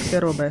kitajske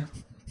robe.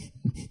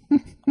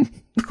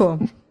 Tako.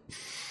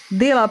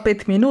 Dela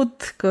 5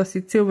 minut, ko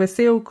si cel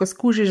vesel, ko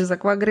skužiš, za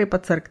kva gre,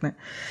 pa crkne.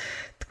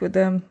 Tako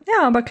da, ja,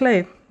 ampak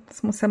lej,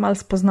 smo se malo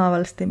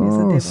spoznavali s temi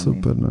zadevami.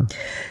 Super, ne.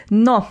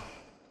 No,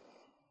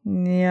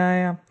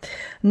 ja.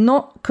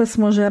 No, ko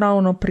smo že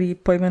ravno pri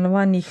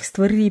poimenovanjih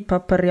stvari,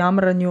 pa pri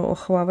jamranju o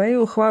Huawei.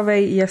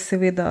 Huawei je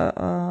seveda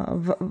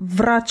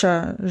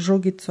vrača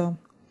žogico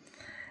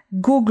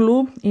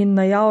Google in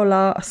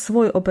najavlja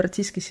svoj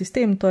operacijski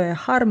sistem, to je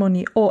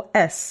Harmony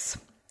OS.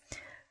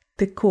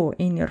 Tako,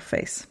 in your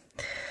face.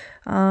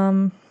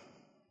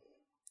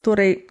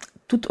 Torej,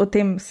 tudi o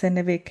tem se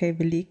ne ve kaj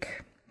veliko.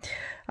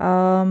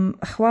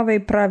 Huawei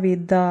pravi,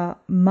 da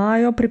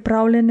imajo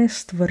pripravljene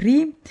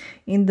stvari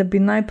in da bi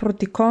naj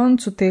proti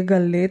koncu tega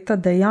leta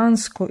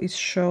dejansko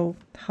izšel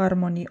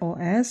Harmony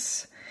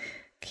OS,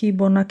 ki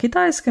bo na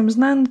kitajskem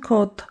znan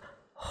kot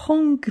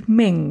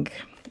Hongmeng.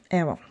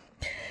 Evo.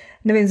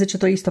 Ne vem, če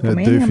to isto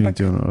pomeni. Ja,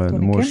 definitivno,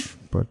 ne moš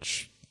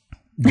pač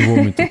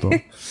dvomiti to.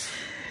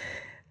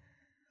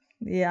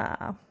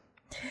 Ja.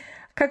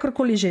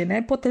 Kakorkoli že, ne,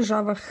 po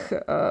težavah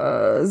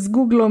z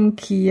Googlom,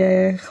 ki je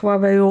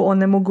Huaweiu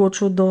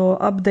onemogočil do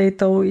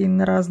updateov in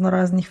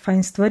raznih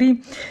fajn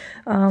stvari,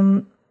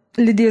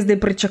 ljudje zdaj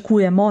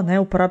pričakujemo, ne,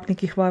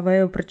 uporabniki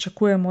Huaweiu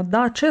pričakujemo,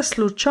 da če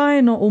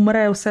slučajno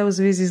umre vse v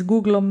zvezi z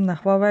Googlom na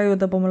Huaweiu,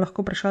 da bomo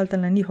lahko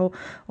prešaltali na njihov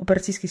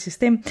operacijski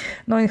sistem.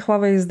 No in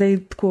Huawei zdaj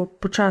tako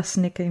počas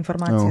neke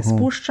informacije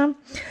spušča.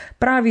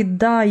 Pravi,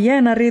 da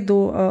je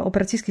naredil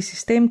operacijski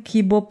sistem,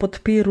 ki bo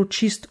podpiral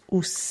čist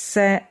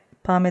vse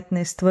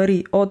pametne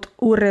stvari, od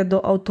ure do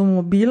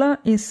avtomobila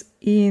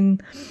in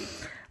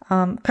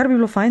kar bi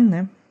bilo fajn,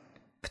 ne?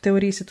 V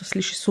teoriji se to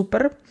sliši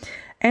super.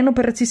 En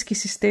operacijski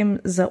sistem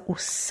za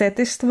vse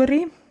te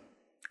stvari,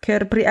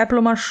 ker pri Apple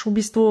imaš v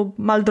bistvu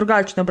malo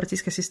drugačne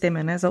operacijske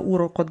sisteme, ne? Za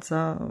uro kot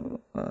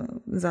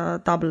za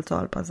tablico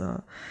ali pa za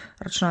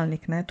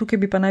računalnik. Ne? Tukaj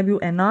bi pa naj bil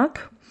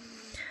enak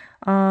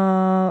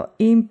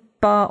in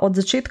pa od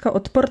začetka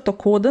odprto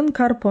koden,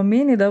 kar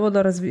pomeni, da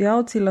bodo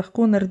razvijalci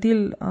lahko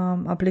naredili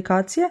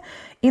aplikacije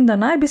in da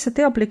naj bi se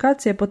te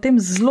aplikacije potem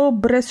zelo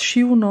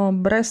brezšivno,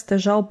 brez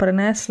težav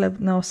prenesle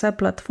na vse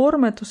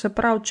platforme. To se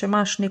pravi, če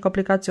imaš neko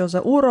aplikacijo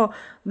za uro,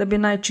 da bi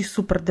naj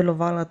čisto super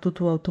delovala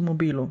tudi v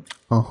avtomobilu.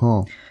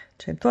 Aha.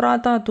 Če to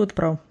rata, tudi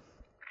prav.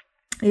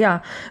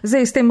 Ja,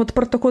 zdaj s tem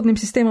odprtokodnim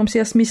sistemom si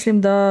jaz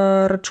mislim,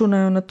 da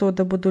računajo na to,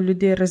 da bodo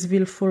ljudje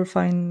razvili full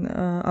fine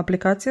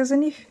aplikacije za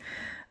njih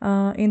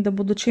in da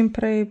bodo čim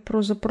prej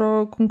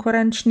pravzaprav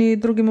konkurenčni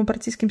drugim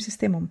operacijskim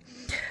sistemom.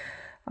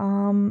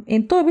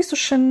 In to je v bistvu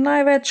še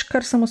največ,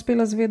 kar sem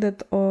uspela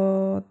zvedeti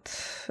o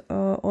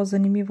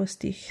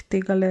zanimivostih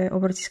tegale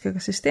operacijskega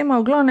sistema.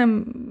 V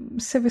glavnem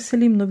se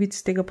veselim novic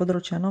z tega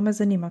področja, no me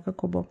zanima,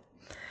 kako bo.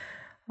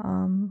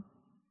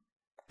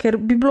 Ker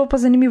bi bilo pa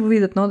zanimivo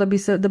videti, no, da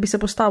bi se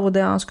postavil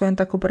dejansko en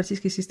tak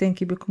operacijski sistem,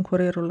 ki bi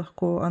konkuriral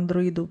lahko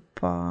Androidu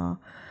pa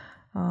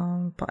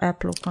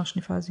Apple v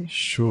končni fazi.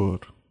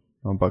 Sure,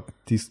 ampak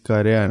tisto,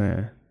 kar je, ne,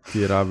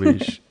 ti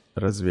rabiš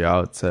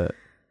razvijalce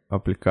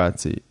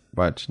aplikacij,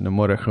 pač ne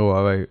more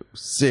Huawei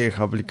vseh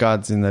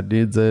aplikacij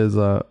narediti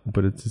za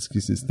operacijski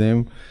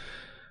sistem,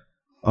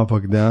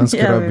 ampak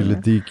dejansko rabi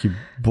ljudi, ki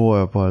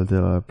bojo pa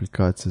delali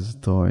aplikacije za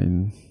to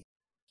in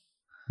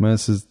meni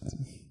se...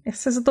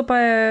 zato pa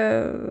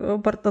je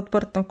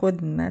odprto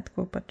kodni, ne,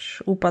 tako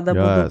pač upa, da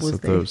bo dobil zdaj. Ja,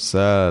 to je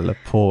vse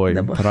lepo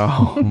in prav,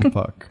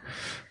 ampak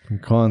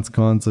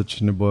konca,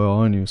 če ne bojo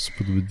oni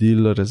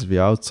spodbudili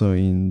razvijalcev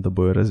in da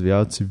bojo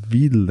razvijalci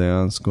videli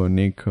dejansko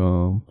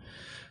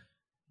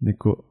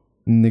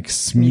nek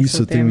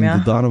smisel tem in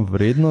dodano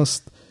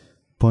vrednost,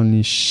 pa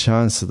ni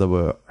šanse, da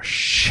bojo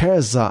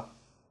še za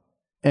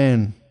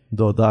en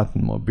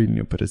dodatni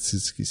mobilni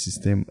operacijski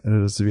sistem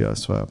razvijali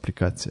svoje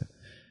aplikacije.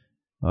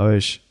 A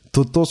veš,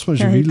 to smo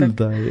že videli,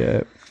 da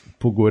je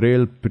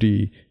pogorel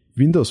pri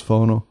Windows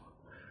Phone,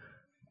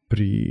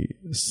 pri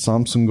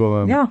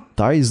Samsungovem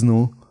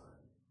Tizenu,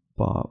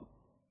 pa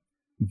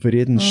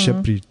verjetno še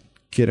pri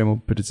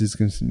kjerem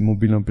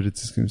mobilnem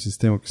operacijskem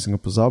sistemu, ki sem ga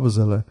pozabil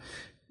zale,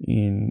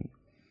 in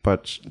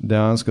pač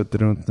dejansko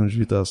trenutno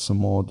živita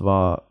samo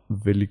dva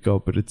velika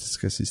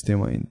operacijska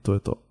sistema in to je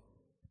to.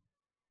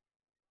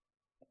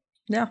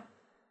 Ja.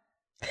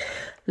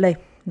 Lej,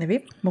 ne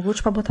vem,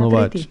 mogoče pa bo ta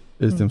tretji.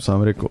 Jaz tem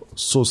sam rekel,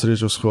 so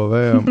srečo s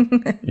Huaweijem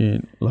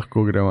in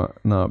lahko gremo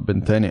na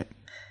bentenje.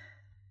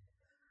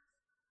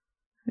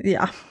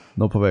 Ja.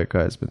 No, povej,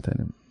 kaj je z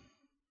bentenjem?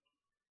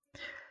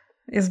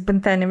 Jaz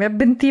bentenjem,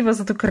 bentiva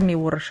zato, ker ni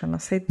uršena,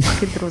 sej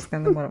taki drugega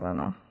ne moramo,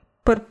 no.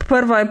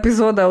 Prva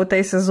epizoda v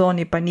tej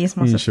sezoni pa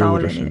nismo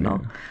sestavljeni, no.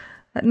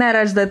 Ne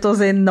reč, da je to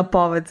zdaj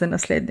napoved za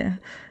naslednje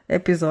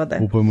epizode.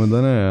 Upamo,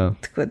 da ne, ja.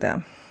 Tako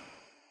da.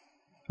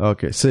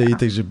 Ok, sej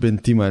itek že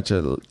bentima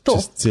čez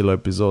celo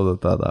epizodo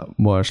tada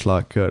moja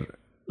šla kar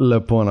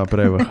lepo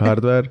naprej v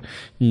hardware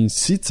in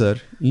sicer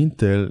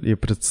Intel je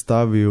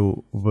predstavil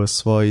v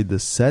svoji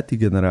 10.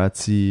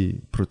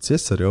 generaciji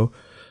procesorjev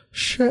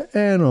še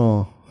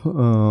eno,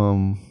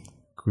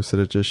 kako se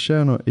reče, še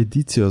eno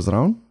edicijo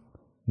zraven,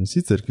 in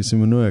sicer, ki se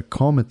imenuje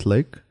Comet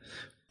Lake,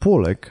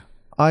 poleg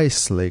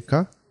Ice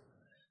Lakea,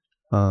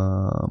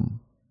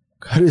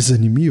 kar je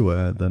zanimivo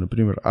je, da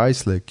naprimer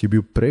Ice Lake, ki je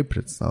bil prej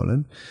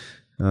predstavljen,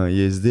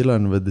 je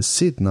izdelan v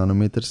 10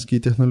 nanometrski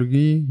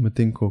tehnologiji,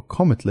 medtem ko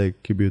Comet Lake,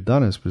 ki je bil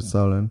danes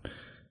predstavljen,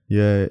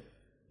 je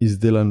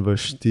izdelan v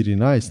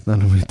 14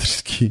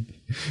 nanometrski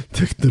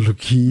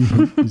tehnologiji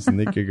iz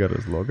nekega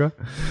razloga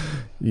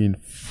in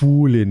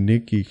ful je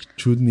nekih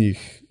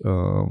čudnih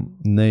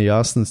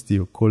nejasnosti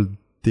okoli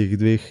teh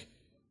dveh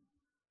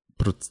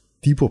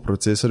tipov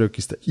procesorjev,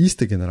 ki sta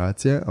iste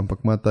generacije, ampak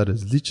ima ta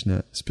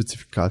različne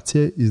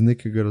specifikacije iz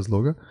nekega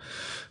razloga.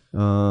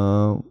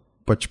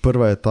 Pač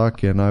prva je ta,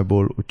 ki je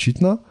najbolj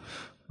očitna,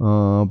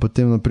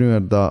 potem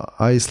naprimer, da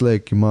Ice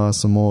Lake ima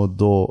samo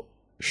do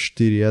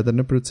 4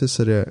 jedrne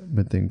procesorje,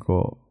 medtem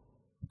ko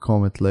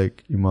Comet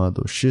Lake ima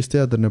do 6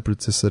 jedrne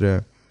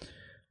procesorje,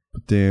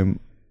 potem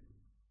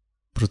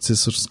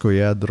procesorsko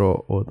jedro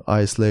od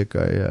Ice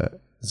Lakea je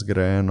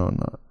zgrajeno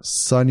na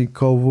Sunny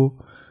Covu,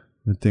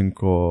 medtem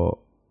ko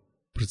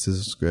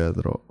procesorsko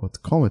jedro od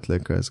Comet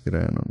Lakea je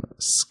zgrajeno na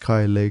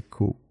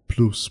Skylakeu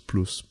 +++.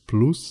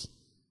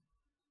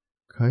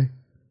 Kaj?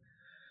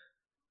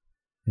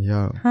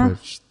 Ja,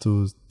 pač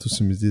tu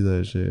se mi zdi, da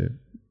je že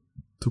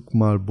tukaj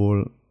malo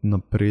bolj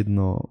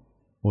napredno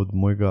od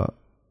mojega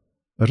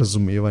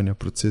razumevanja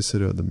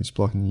procesorjev, da mi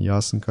sploh ni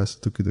jasen, kaj se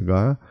tukaj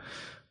dogaja.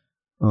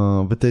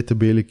 V tej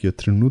tabeli, ki jo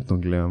trenutno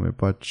gledam, je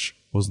pač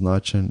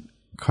označen,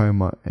 kaj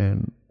ima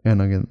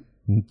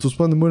tu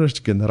sploh ne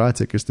moreš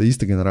generacije, ker ste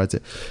iste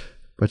generacije.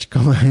 Pač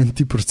kaj ima en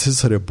tip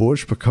procesor je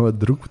boljš, pa kaj ima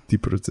drug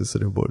tip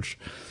procesor je boljš.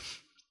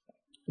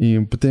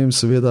 In potem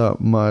seveda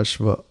imaš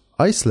v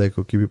Ice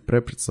Lakeu, ki bi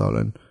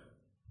predstavljen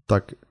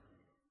tak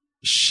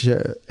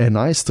še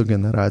 11.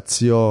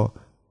 generacijo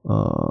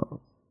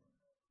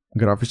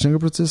grafičnega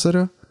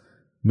procesorja,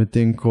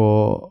 medtem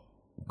ko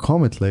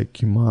Comet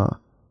Lake ima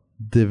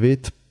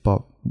 9 pa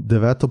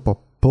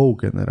pol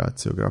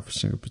generacijo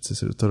grafičnega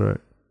procesorja, torej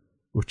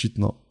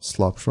očitno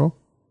slabšo.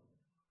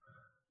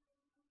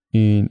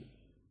 In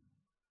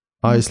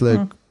Ice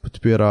Lake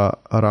podpira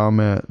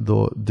rame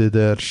do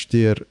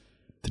DDR4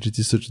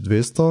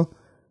 3200,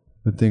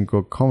 medtem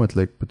ko Comet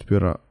Lake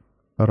podpira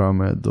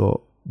rame do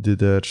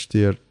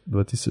DDR4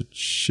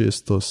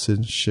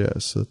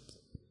 2667.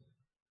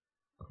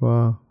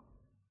 Kva?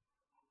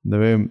 Ne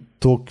vem,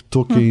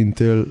 toliko je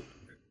Intel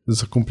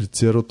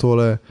zakompliciral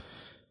tole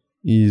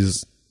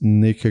iz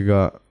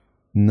nekega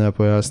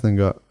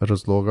nepojasnega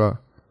razloga,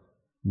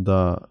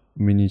 da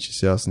mi ni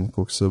čisto jasno,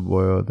 koliko se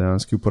bojo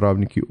dejanski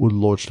uporabniki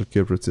odločili,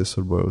 kjer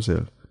procesor bojo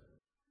vzeli.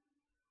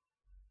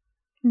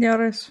 Ja,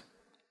 res.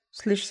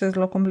 Sliši se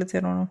zelo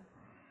komplicirano.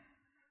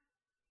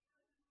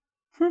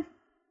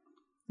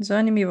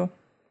 Zanimivo.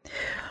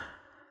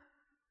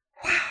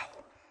 Wow.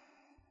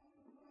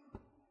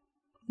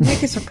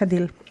 Neki so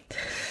kadili.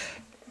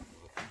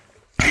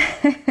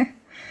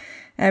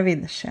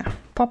 Vidiš, ja.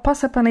 Pa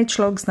se pa naj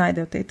človek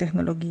znajde v tej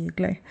tehnologiji,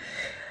 glej.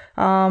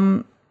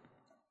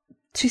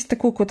 Čisto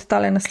tako kot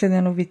tale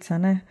naslednja novica,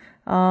 ne.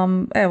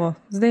 Evo,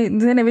 zdaj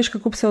ne veš,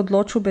 kako bi se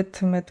odločil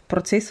med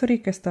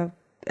procesori, ki sta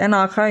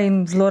enaka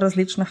in zelo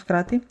različna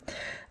hkrati.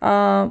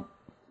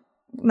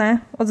 Ne,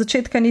 od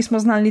začetka nismo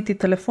znali niti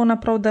telefona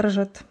prav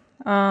držati.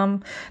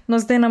 No,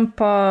 zdaj nam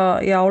pa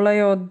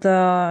javljajo,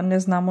 da ne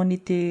znamo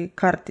niti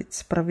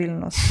kartic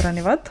pravilno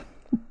shranjevati.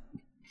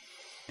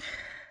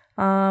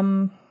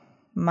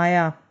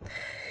 Ja.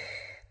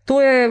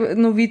 To je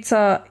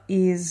novica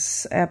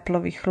iz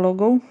Applovih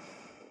logov,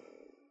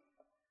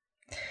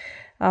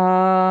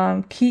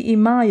 ki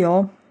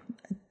imajo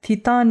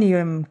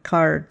titanium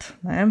card,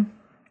 ne?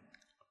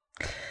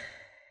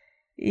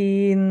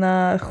 In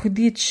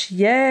hudič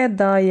je,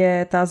 da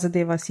je ta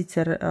zadeva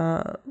sicer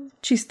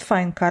čist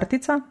fajn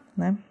kartica,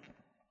 ne?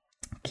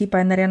 Ki pa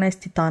je narejena iz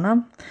titana.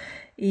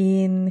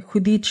 In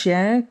hudič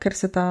je, ker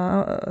se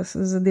ta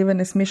zadeve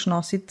ne smeš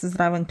nositi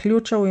zraven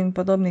ključev in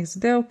podobnih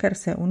zadev, ker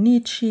se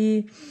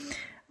uniči.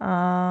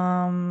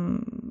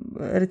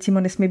 Recimo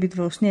ne sme biti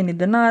v usnjeni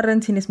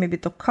denarnici, ne sme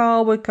biti v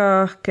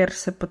kavbojkah, ker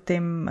se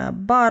potem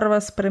barva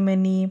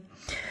spremeni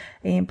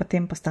in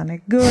potem postane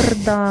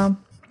grda.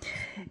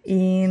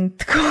 In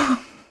tako,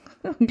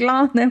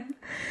 glavne.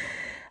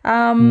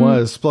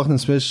 Moje, sploh ne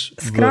smeš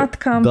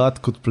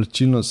dati kot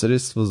plačilno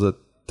sredstvo za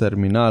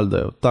terminal,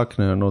 da jo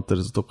vtaknejo noter,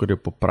 zato ker jo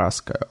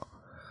popraskajo.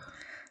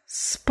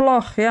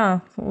 Sploh, ja,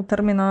 v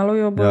terminalu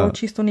jo bo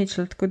čisto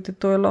uničili, tako da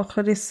to je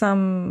lahko res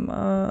sam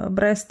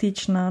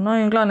brezstična. No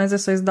in glavne,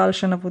 zdaj so izdali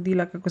še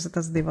navodila, kako se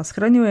ta zadeva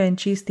shranjuje in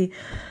čisti.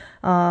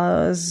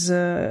 Z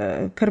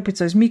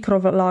krpico iz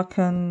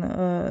mikrovlaken,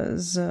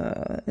 z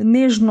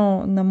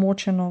nežno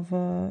namočeno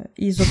v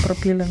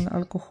izopropilen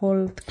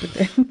alkohol, tako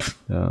da.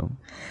 Ja.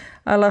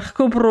 A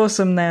lahko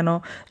prosim, ne,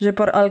 no. Že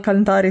par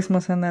alkantari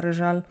smo se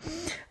narežali.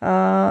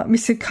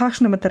 Mislim,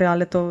 kakšne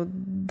materijale to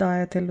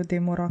dajete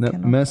ljudem v roke?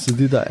 No? Meni se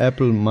zdi, da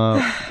Apple ima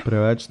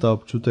preveč ta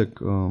občutek,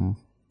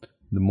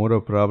 da mora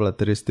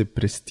uporabljati res te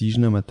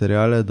prestižne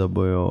materijale, da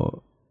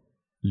bojo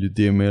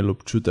ljudje imeli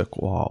občutek,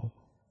 wow,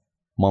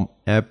 imam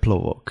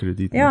Appleovo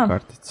kreditno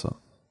kartico.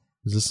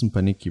 Zdaj sem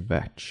pa nekaj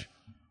več.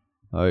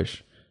 A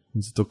veš,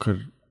 zato ker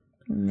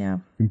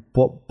in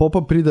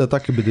pa pride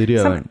take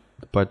bedarije,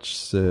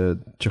 pač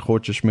če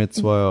hočeš imeti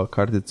svojo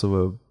kartico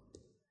v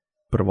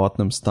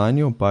prvotnem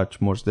stanju, pač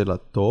moraš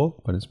delati to,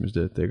 pa ne smeš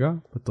delati tega,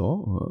 pa to,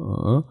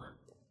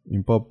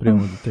 in pa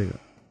prijemo do tega.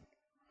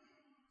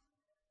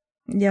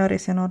 Ja,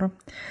 res je noro.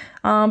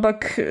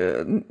 Ampak,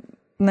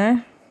 ne,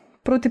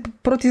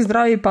 proti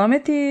zdravi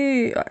pameti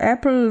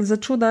Apple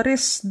začuda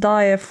res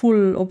daje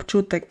ful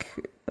občutek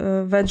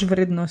več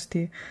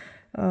vrednosti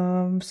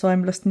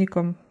svojim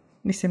lastnikom.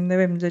 Mislim, ne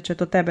vem, zdaj, če je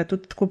to tebe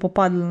tudi tako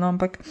popadlo, no,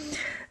 ampak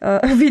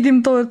vidim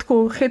to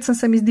tako, hecen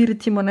se mi zdi,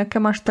 recimo,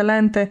 nekaj imaš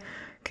talente,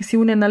 ki si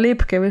une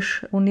nalepke,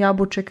 veš,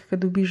 jabuček,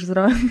 ki dobiš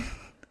zraven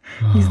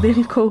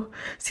izdelkov,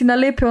 si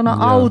nalepijo na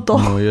avto.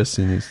 No, jaz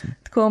si nisem.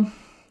 Tako,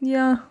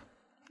 ja.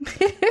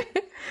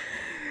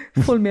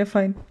 Ful mi je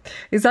fajn.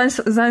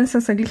 Zanj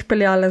sem se glih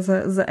peljala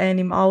z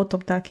enim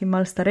avtom, takim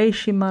mal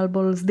starejšim, mal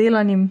bolj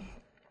zdelanim,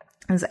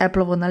 z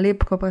Appleovo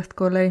nalepko, pa je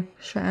tako, lej,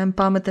 še en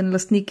pameten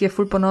lastnik je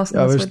ful ponosen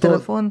na svoj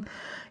telefon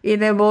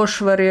in ne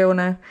boš verjel,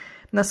 ne.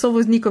 Na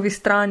sovoznikovi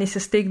strani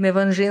se stegne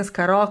ven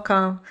ženska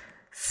roka,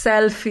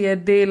 selfije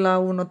dela,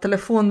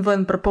 telefon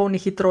ven pri polni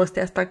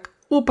hitrosti, jaz tak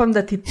upam,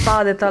 da ti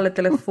pade tale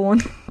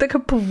telefon, da ga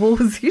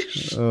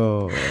povoziš.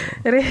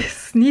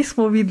 Res,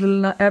 nismo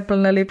videli na Apple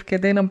nalepke,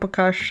 daj nam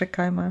pokaž še,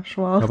 kaj imaš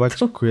v avtu. Pač,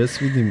 ko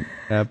jaz vidim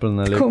Apple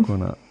nalepko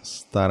na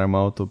starem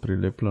avtu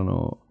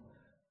prilepljeno,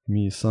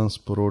 mi sam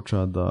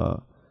sporoča,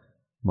 da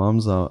imam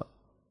za,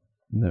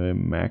 ne vem,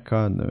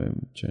 Maca, ne vem,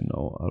 če je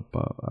nov ali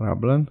pa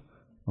rabljen,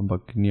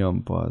 ampak nimam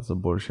pa za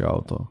boljši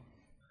avto.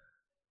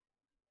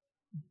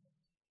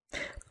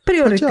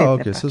 Prioritete. Ja,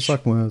 ok, se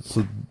vsak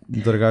so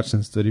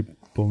drugačne stvari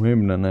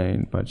pomembne, ne,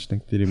 in pač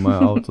nekateri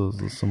imajo avto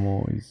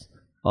samo iz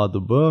A do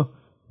B,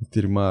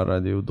 nekateri imajo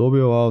radi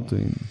udobje v avtu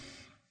in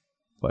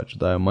pač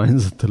dajo manj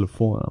za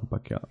telefon,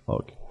 ampak ja,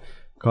 ok.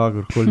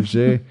 Kakorkoli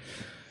že.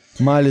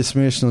 Malo je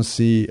smešno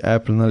si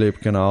Apple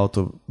nalepke na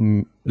avto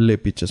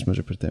lepi, če smo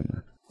že pri tem.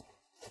 Ne?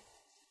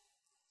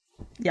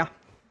 Ja.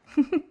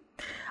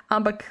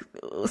 Ampak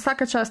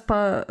vsaka čast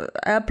pa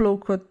Apple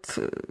kot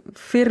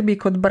firmi,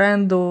 kot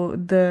brandu,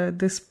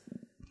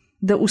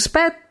 da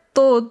uspe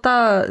ta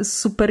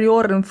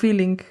superioren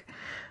feeling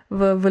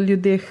v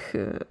ljudeh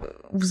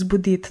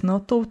vzbuditi.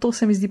 No? To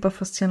se mi zdi pa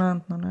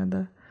fascinantno, ne?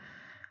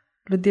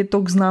 Da ljudje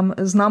toliko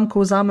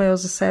znamkov vzamejo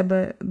za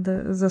sebe,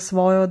 za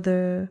svojo,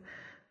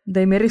 da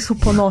jim je res v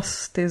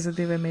ponos te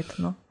zadeve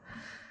imeti. No.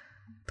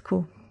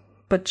 Tako,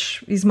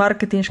 pač iz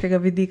marketinškega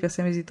vidika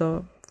se mi zdi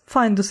to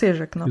fajn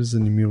dosežek. No.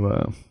 Zanimivo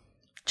je.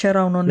 Če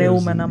ravno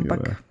neumen,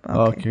 ampak.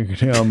 Okay,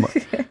 gremo.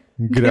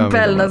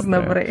 Pel nas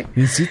naprej.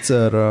 In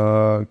sicer,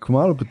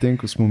 kmalu potem,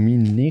 ko smo mi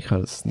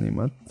nehali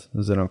snemati,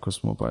 oziroma ko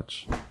smo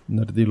pač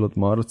naredili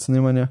odmor od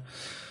snemanja,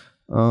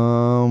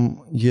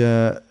 je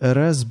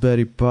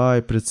Raspberry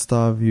Pi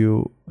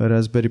predstavil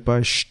Raspberry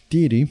Pi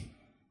 4,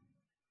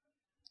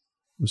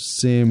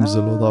 vsem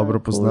zelo dobro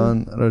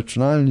poznan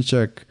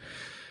računalniček,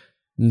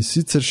 in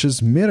sicer še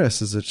zmeraj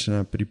se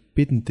začne pri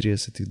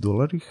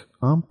 $35,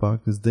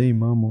 ampak zdaj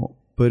imamo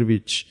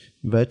prvič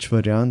več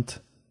variant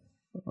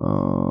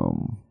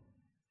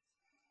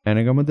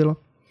enega modela,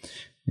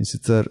 in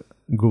sicer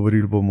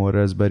govorili bomo o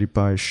Raspberry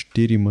Pi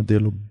 4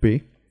 modelu B,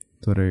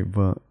 torej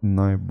v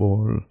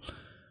najbolj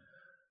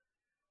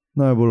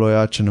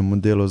ojačenem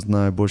modelu z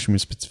najboljšimi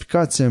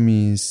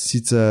specifikacijami, in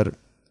sicer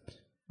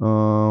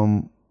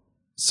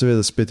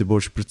seveda spet je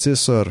boljši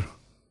procesor,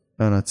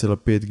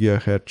 1,5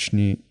 GHz,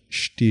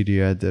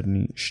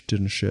 4-jederni,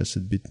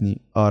 64-bitni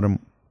ARM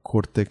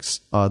Cortex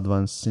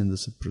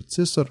A72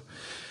 procesor,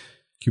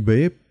 ki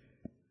je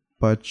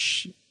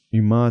pač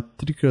ima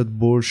 3x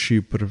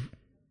boljši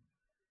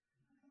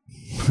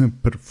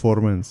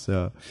performance,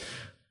 ja.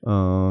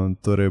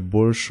 Torej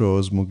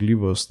boljšo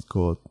zmogljivost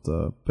kot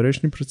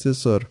prejšnji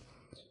procesor.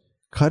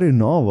 Kar je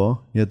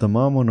novo, je, da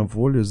imamo na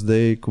voljo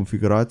zdaj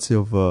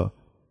konfiguracijo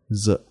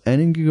z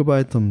 1 GB,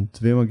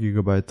 2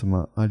 GB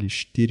ali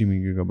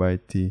 4 GB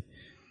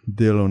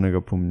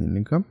delovnega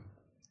pomnilnika,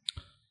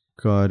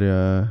 kar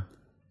je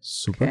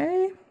super.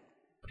 Okay.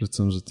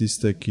 Predvsem za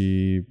tiste,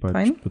 ki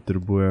pač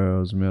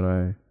potrebujejo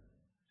zmeraj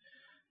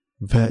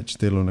več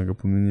delovnega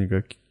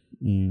pomnilnika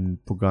in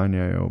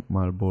poganjajo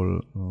malo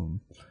bolj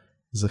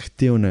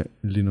zahtevne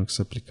Linux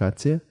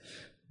aplikacije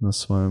na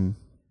svojem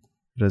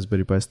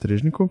Raspberry Pi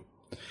strežniku.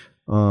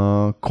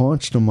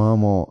 Končno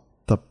imamo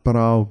ta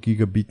prav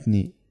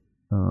gigabitni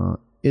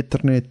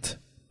Ethernet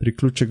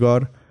priključek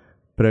gor.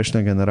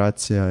 Prejšnja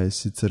generacija je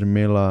sicer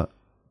imela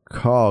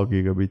kao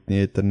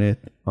gigabitni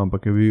Ethernet,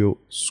 ampak je bil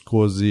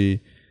skozi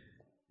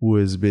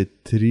USB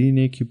 3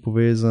 neki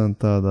povezan,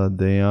 da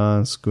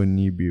dejansko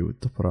ni bil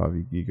to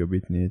pravi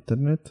gigabitni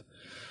Ethernet.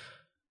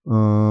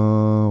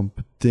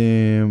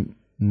 Potem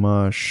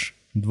imaš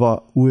 2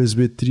 USB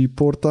 3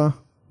 porta,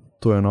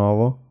 to je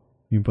novo,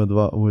 in pa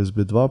 2 USB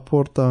 2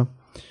 porta,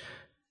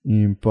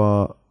 in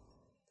pa,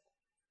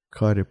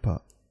 kar je pa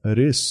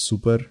res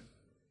super,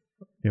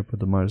 je pa,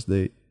 da imaš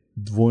zdaj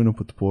dvojno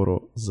podporo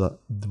za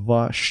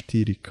 2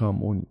 4K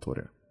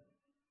monitorje.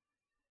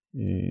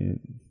 In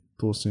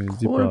to se mi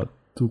zdi pa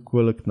tu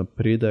kolik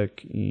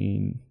napredek,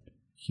 in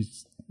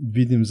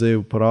vidim zdaj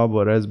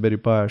uporabo Raspberry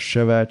Pi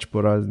še več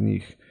po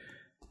raznih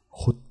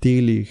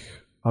hotelih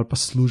ali pa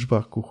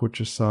službah, ko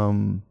hočeš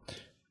sam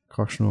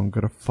kakšno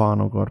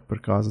grafano gor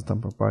prikazati,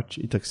 ampak pač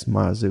itak si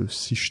imajo zdaj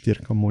vsi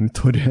 4K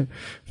monitorje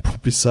po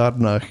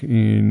pisarnah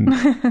in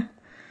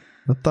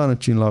na ta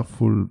način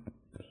lahko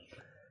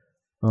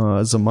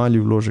za mali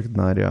vložek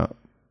denarja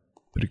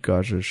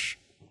prikažeš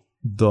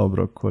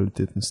dobro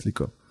kvalitetno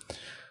sliko.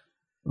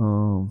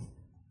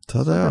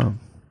 Tada ja,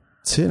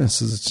 cene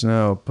se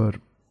začnejo pri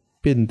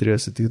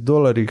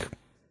 $35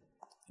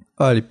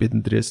 ali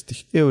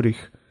 35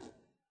 evrih,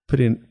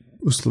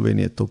 v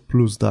Sloveniji je to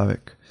plus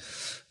davek.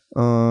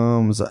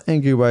 Za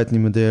 1 GB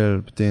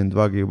model, potem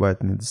 2 GB je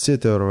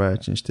 10 evrov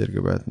več in 4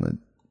 GB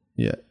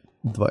je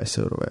 20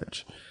 evrov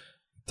več.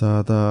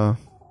 Tada,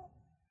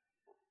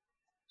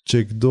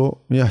 če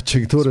kdo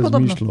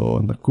razmišlja o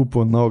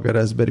nakupu novega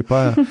Raspberry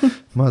Pi,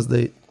 ima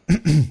zdaj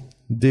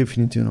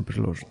definitivno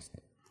priložnost.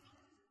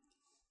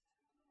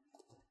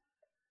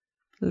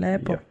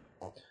 Lepo. Ja.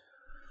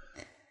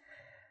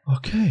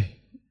 Ok.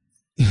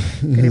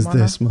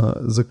 Zdaj smo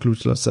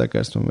zaključili vse,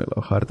 kar smo imeli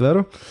o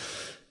hardwareu.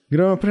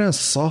 Gremo naprej na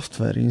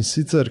software, in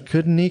sicer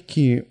kar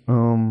neki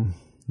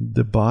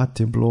debat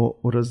je bilo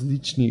o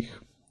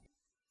različnih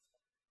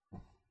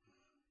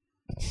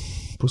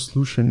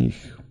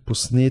poslušanih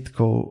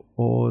posnetkov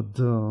od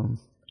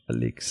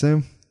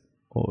Alexe,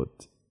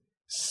 od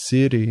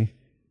Siri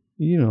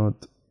in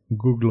od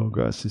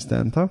Googlovega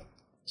asistenta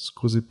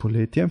skozi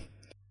poletje.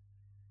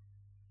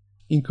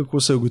 In kako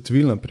se je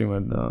ugotovilo,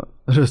 naprimer, da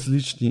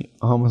različni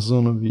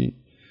Amazonovi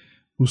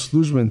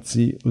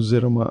uslužbenci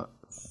oziroma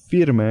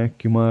firme,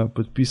 ki imajo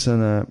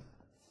podpisane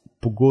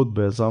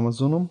pogodbe z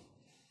Amazonom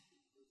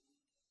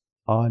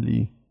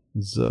ali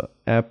z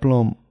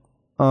Appleom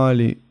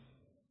ali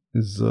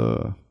z,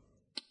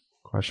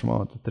 kaj še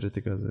imamo, ta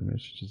tretjega, zdaj mi je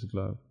še čez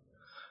glavo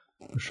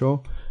prišel.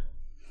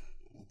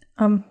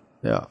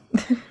 Ja.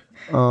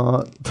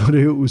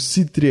 Torej,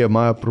 vsi trije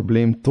imajo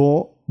problem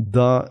to,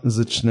 da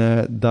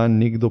začne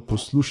nekdo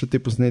poslušati te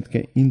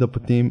posnetke in da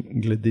potem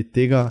glede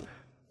tega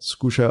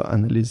skušajo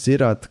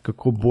analizirati,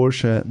 kako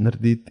boljše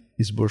narediti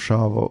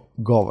izboljšavo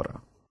govora.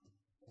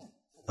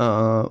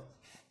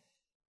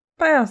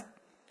 Pa ja,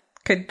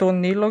 Kaj to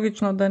ni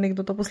logično, da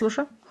nekdo to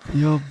posluša?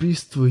 Ja, v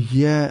bistvu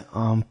je,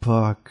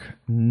 ampak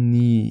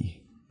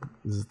ni.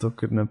 Zato,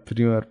 ker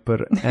naprimer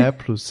pri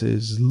Apple se je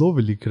zelo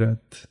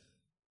velikrat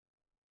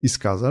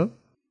izkazal,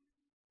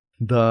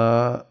 da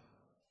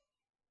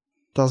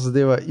ta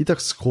zadeva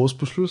itak skozi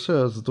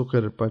poslušajo, zato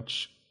ker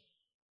pač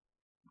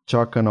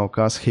čaka na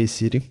ukaz Hey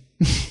Siri.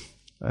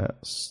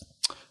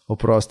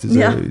 Oprosti,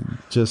 zdaj,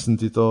 če sem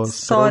ti to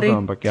sprožil,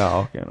 ampak ja,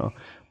 ok, no.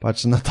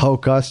 Pač na ta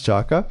ukaz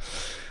čaka.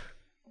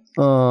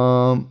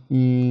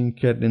 In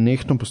ker je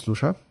nehno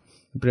posluša,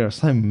 naprimer,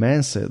 saj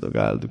meni se je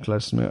dogajalo,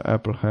 dokler sem imel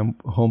Apple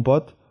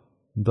HomePod,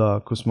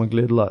 da ko smo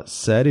gledali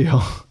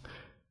serijo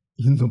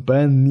in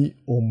noben ni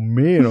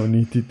omenil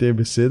niti te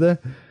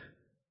besede,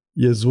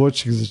 je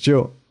zvočnik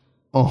začel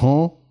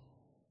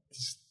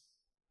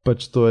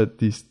pač to je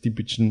tisti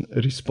tipičen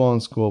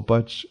response, ko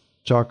pač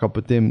čaka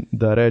potem,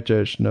 da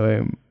rečeš, ne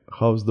vem,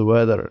 how's the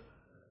weather,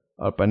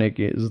 ali pa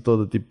nekaj, zato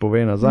da ti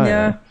pove nazaj.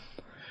 Yeah.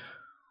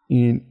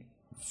 In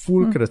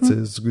fulkrat se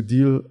je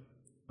zgodil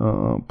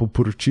po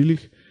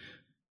poročilih,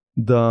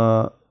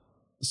 da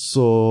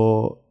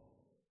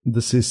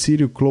se je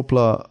Siri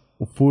vklopila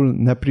v ful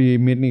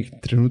neprimernih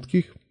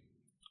trenutkih.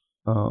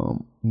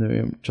 Ne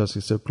vem,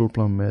 včasih se je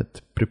vklopila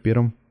med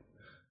prepirom,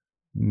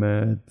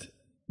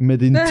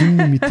 med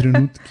intimnimi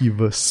trenutki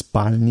v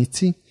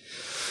spalnici,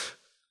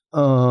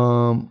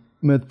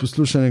 med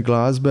poslušanjem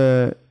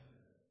glasbe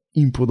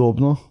in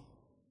podobno.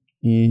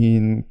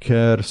 In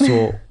ker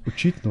so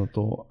očitno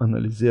to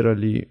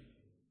analizirali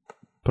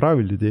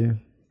pravi ljudje,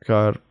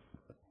 kar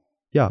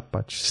ja,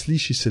 pač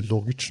sliši se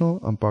logično,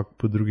 ampak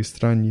po drugi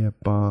strani je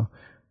pa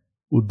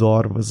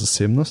udor v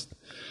zasebnost.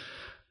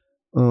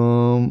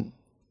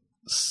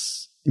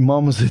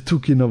 Imamo zdaj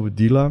tukaj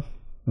navodila,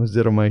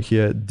 oziroma jih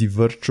je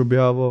Diverge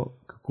objavil,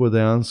 kako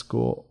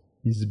dejansko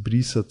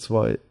izbrisati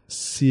svoje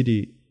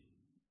Siri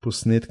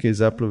posnetke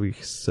iz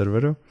Applovih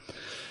serverjev.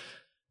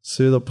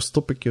 Seveda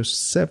postopek je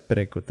vse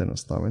preko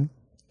enostaven.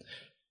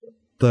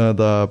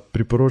 Da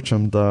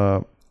priporočam,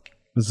 da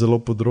zelo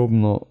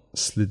podrobno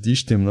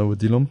slediš tem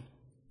navodilom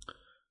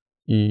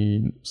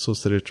in so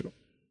srečo.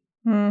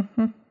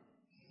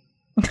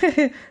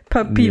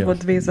 Pa pivo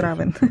dve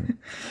zraven.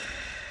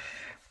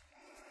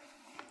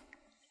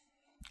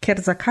 Ker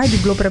zakaj bi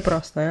bilo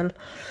preprosto, jel?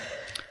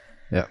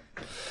 Ja.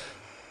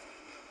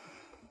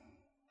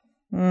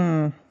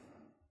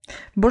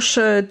 Boš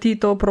ti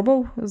to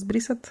probal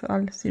zbrisati,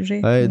 ali si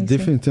že?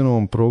 Definitivno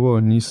bom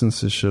probal, nisem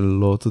se še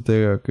lotil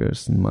tega, ker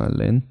sem malo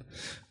len.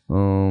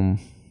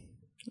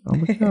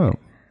 Ampak ja,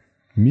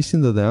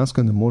 mislim, da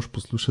dejansko ne moš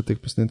poslušati teh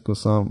posnetkov,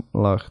 sam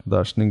lahko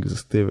daš nek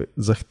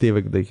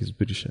zahtevek, da jih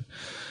izbriše.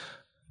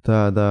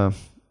 Bomo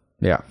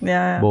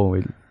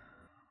videli.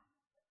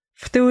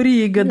 V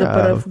teoriji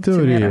GDPR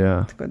funkcionira.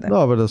 Ja.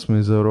 Dobro, da smo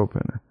iz Evrope,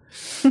 ne?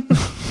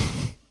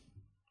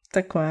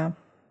 Tako je.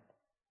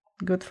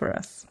 Good for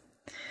us.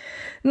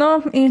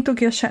 No, in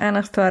tukaj je še ena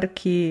stvar,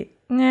 ki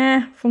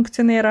ne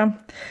funkcionira.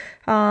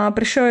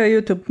 Prišel je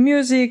YouTube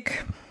Music,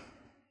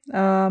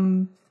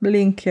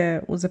 link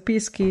je v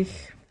zapiskih,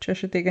 če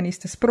še tega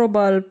niste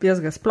sprobali,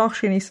 jaz ga sploh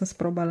še nisem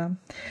sprobala.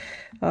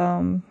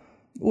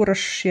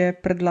 Uroš je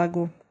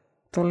predlagal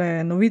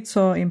tole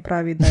novico in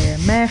pravi, da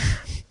je meh.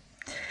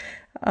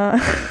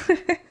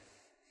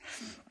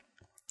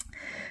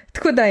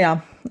 Tako da ja,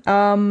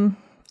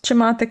 če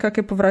imate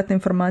kakšne povratne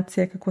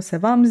informacije, kako se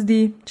vam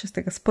zdi, če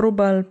ste ga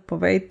sprobali,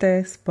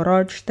 povejte,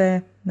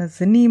 sporočite, nas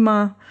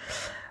zanima.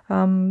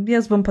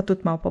 Jaz bom pa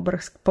tudi malo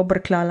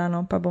pobrkljala,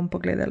 no, pa bom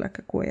pogledala,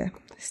 kako je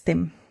s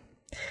tem.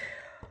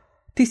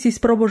 Ti si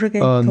sprobal že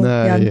kaj?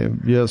 Ne,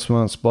 jaz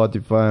imam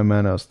Spotify,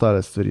 mene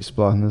ostale stvari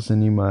sploh ne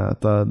zanimajo,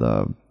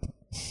 da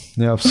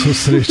ja, vso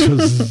srečo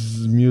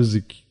z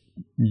music,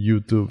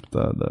 YouTube,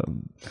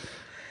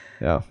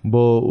 ja,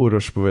 bo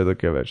Uroš povedal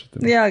kaj več o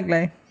tem. Ja,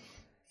 glej.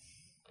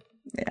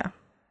 Ja,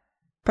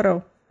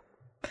 prav.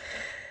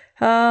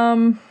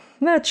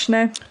 Nič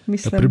ne,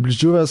 mislim.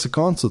 Približuje se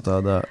koncu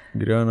da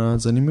grejo na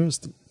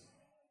zanimivosti.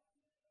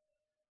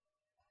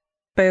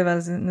 Peva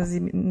na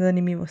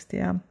zanimivosti,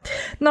 ja.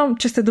 No,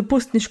 če ste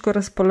dopustniško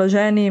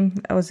razpoloženi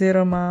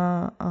oziroma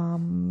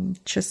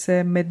če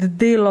se med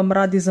delom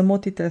radi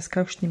zamotite s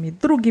kakšnimi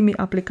drugimi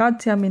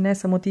aplikacijami, ne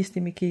samo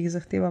tistimi, ki jih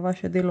zahteva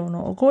vaše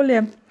delovno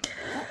okolje,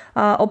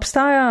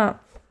 obstaja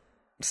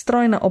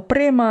strojna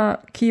oprema,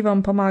 ki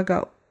vam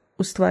pomaga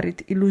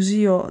ustvariti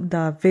iluzijo,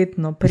 da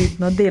vedno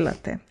pridno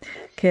delate.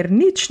 Ker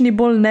nič ni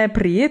bolj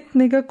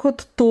neprijetnega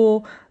kot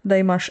to, da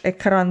imaš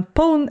ekran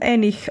poln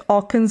enih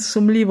oken s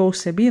sumljivo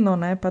vsebino,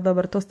 ne? Pa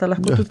dobro, to sta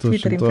lahko tudi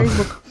Twitter in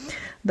Facebook,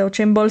 da o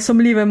čem bolj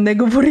sumljivem ne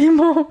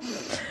govorimo.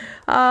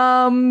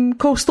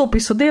 Ko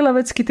vstopi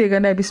sodelavec, ki tega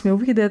ne bi smel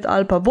videti,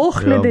 ali pa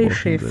dej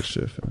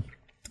šef.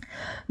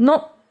 No,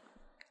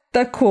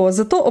 tako,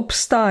 zato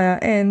obstaja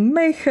en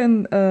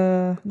majhen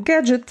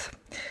gadget,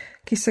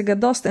 ki se ga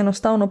dost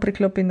enostavno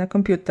priklopi na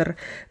kompjuter.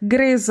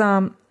 Gre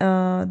za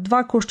dva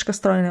koščka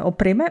strojne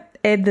opreme.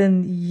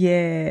 Eden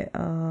je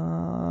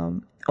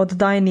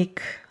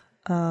oddajnik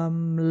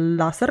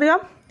laserja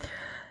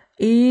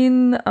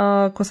in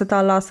ko se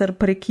ta laser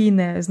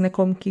prekine z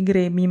nekom, ki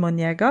gre mimo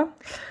njega,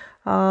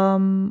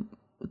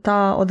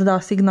 ta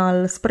odda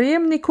signal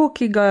sprejemniku,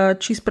 ki ga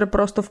čist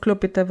preprosto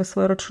vklopite v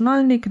svoj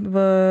računalnik, v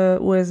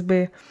USB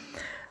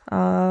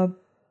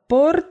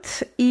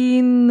port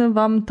in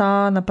vam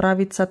ta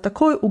napravica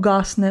takoj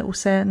ugasne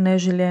vse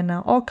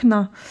neželene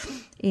okna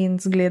in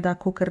zgleda,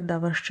 kakor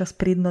da vaš čas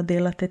pridno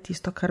delate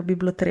tisto, kar bi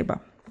bilo treba.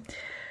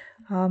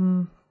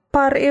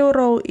 Par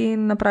evrov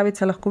in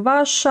napravica lahko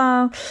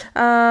vaša.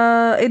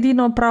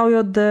 Edino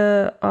pravijo,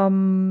 da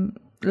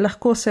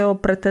lahko se jo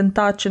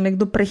pretenta, če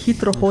nekdo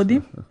prehitro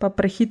hodi, pa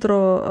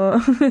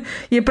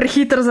je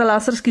prehitro za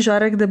laserski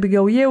žarek, da bi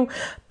ga ujel,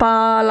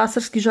 pa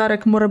laserski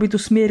žarek mora biti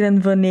usmerjen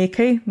v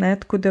nekaj, ne,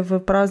 tako da v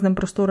praznem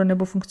prostoru ne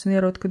bo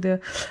funkcioniral, tako da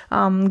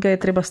ga je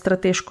treba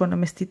strateško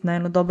namestiti na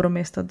eno dobro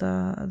mesto,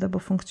 da bo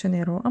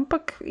funkcioniral.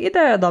 Ampak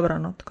ideja je dobra,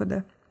 no, tako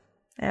da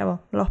evo,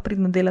 lahko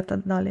pridno delate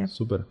dalje.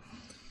 Super.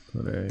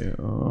 Torej,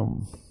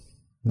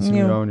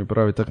 javni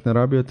pravi, tako ne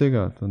rabijo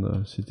tega, da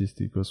vsi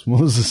tisti, ko smo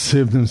v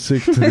zasebnem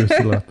sektorju,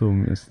 se lahko to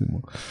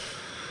umestimo.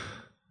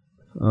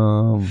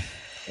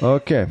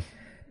 Ok,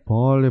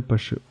 pol je pa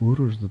še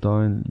Uroš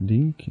dodal en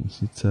link in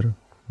sicer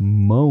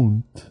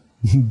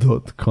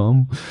mount.com.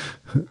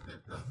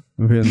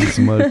 Vem, da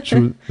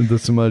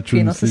se malo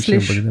čudno sliši,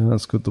 ampak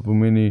dejansko to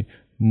pomeni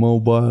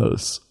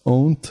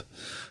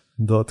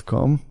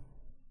mobilesowned.com.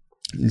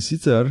 In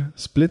sicer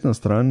spletna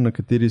stran, na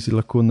kateri si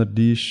lahko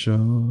narediš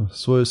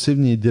svoj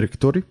osebni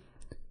direktorij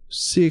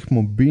vseh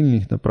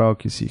mobilnih naprav,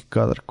 ki si jih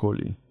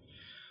kadarkoli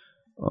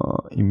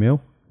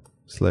imela.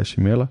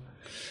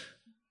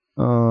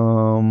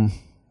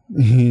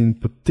 In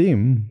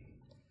potem,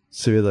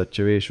 seveda,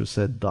 če veš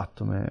vse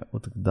datume,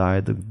 od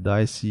kdaj do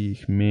kdaj si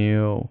jih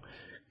imel,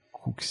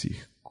 koliko si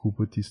jih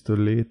kupil tisto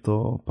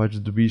leto, pač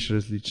dobiš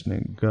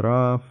različne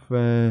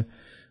grafe,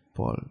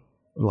 pol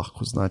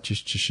lahko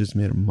značiš, če še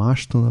zmer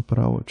imaš to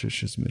napravo, če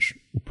še zmer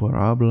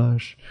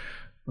uporabljaš,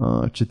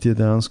 če ti je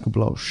dejansko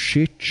bila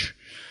všeč,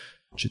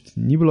 če ti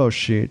ni bila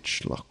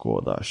všeč,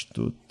 lahko daš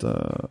tudi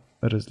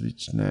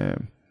različne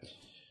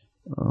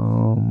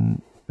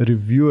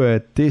reviewje,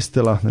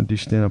 teste lahko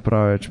narediš te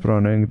naprave, čeprav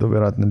ne vem, kdo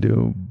bi rad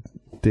naredil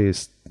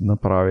test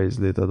naprave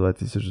iz leta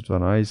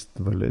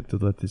 2012 v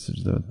letu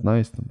 2019,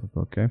 ampak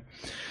ok.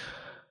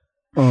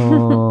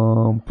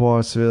 Pa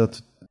seveda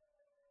tudi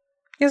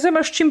Jaz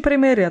imaš čim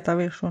primerjata,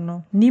 veš,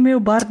 ono. Ni imel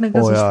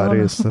barvnega zaslona.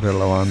 Ja, res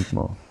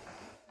relevantno.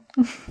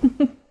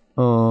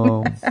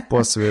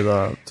 Pa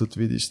seveda tudi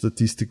vidiš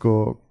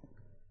statistiko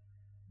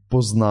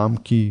po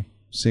znamki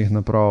vseh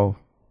naprav,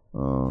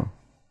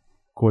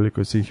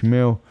 koliko si jih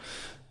imel.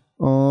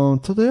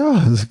 Tudi ja,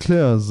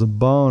 zgleda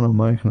zabavna,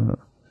 majhna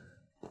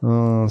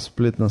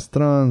spletna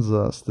stran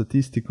za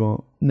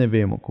statistiko. Ne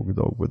vemo, koliko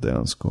dolgo bo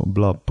dejansko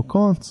bila po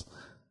koncu,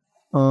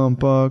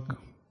 ampak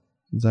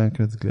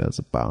zaenkrat zgleda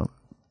zabavna.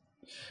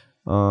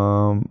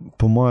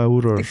 Po moje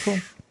Uroš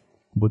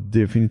bo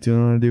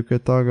definitivno naredil kaj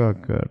taga,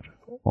 ker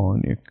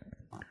on je...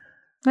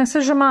 Ne,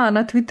 se že ima,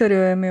 na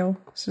Twitterju je imel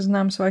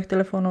seznam svojih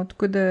telefonov,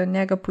 tako da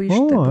njega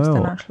poiščete, boste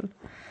našli.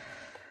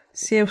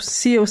 Si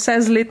je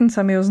vse z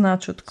letnicami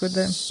označil, tako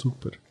da...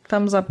 Super.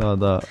 Tam za...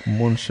 Da,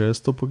 moram še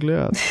jaz to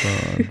pogledati,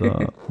 da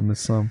me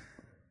sam...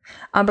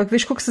 Ampak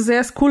veš, koliko se zdaj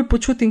jaz cool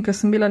počutim, ker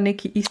sem bila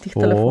neki istih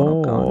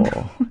telefonov.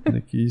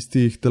 Neki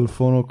istih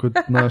telefonov kot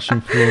naš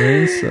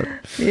influencer.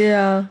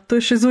 Ja, to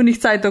je še z unih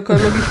cajtov, ko je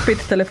logih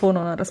 5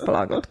 telefonov na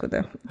razpolago.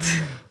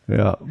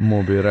 Ja,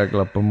 mobi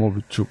regla, pa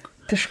mobi čuk.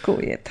 Težko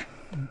ujeti.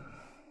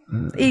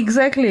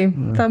 Exactly,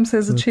 tam se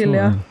je začel,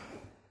 ja.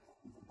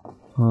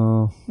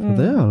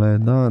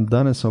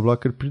 Danes so bila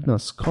kar pridna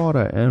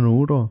skoraj 1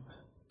 uro,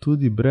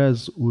 tudi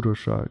brez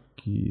Uroša,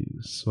 ki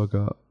sva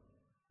ga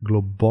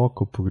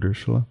globoko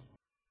pogrešala.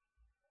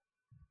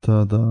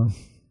 Tada,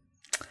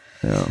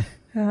 ja.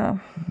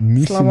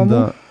 Mislim,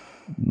 da...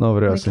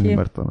 Dobro, jaz se ni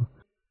mrtva.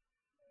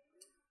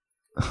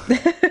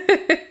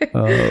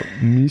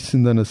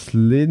 Mislim, da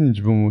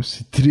naslednjič bomo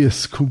vsi 3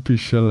 skupaj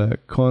šele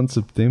konec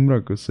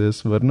septembra, ko se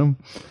jaz vrnem.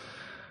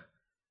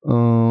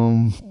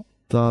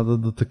 Tada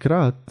do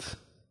takrat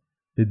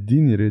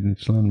edini redni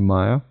član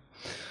Maja.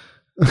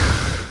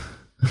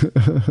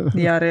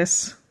 Ja,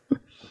 res.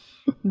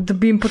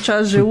 Dobim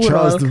počas že uro.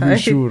 Počas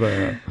dobiš uro,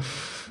 ja.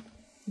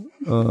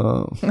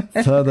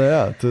 Tada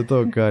ja, to je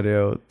to, kar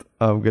je od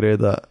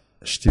upgrade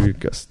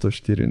številka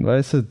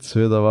 124.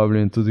 Seveda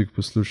vabljam tudi k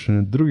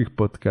poslušanju drugih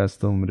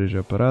podcastov mreže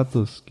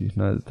Apparatus, ki jih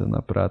najdete na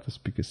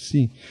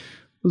apparatus.si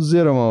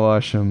oziroma v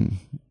vašem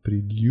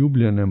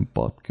priljubljenem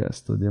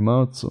podcastu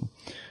odjemalcu.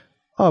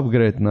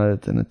 Upgrade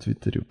najdete na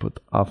Twitterju pod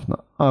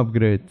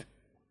afnaupgrade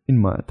in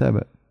Maja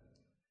tebe.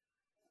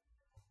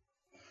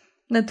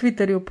 Na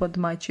Twitterju pod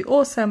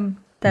Majči8,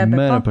 tebe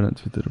Mene pa na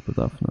Twitterju pod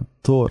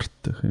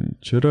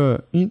afna.tor.thnčr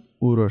in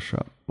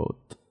Uroša pod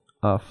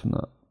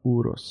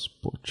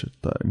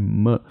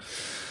afna.uros.m.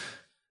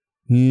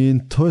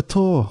 In to je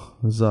to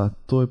za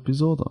to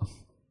epizodo.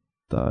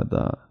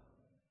 Tada.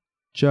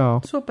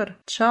 Čau. Super.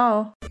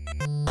 Čau.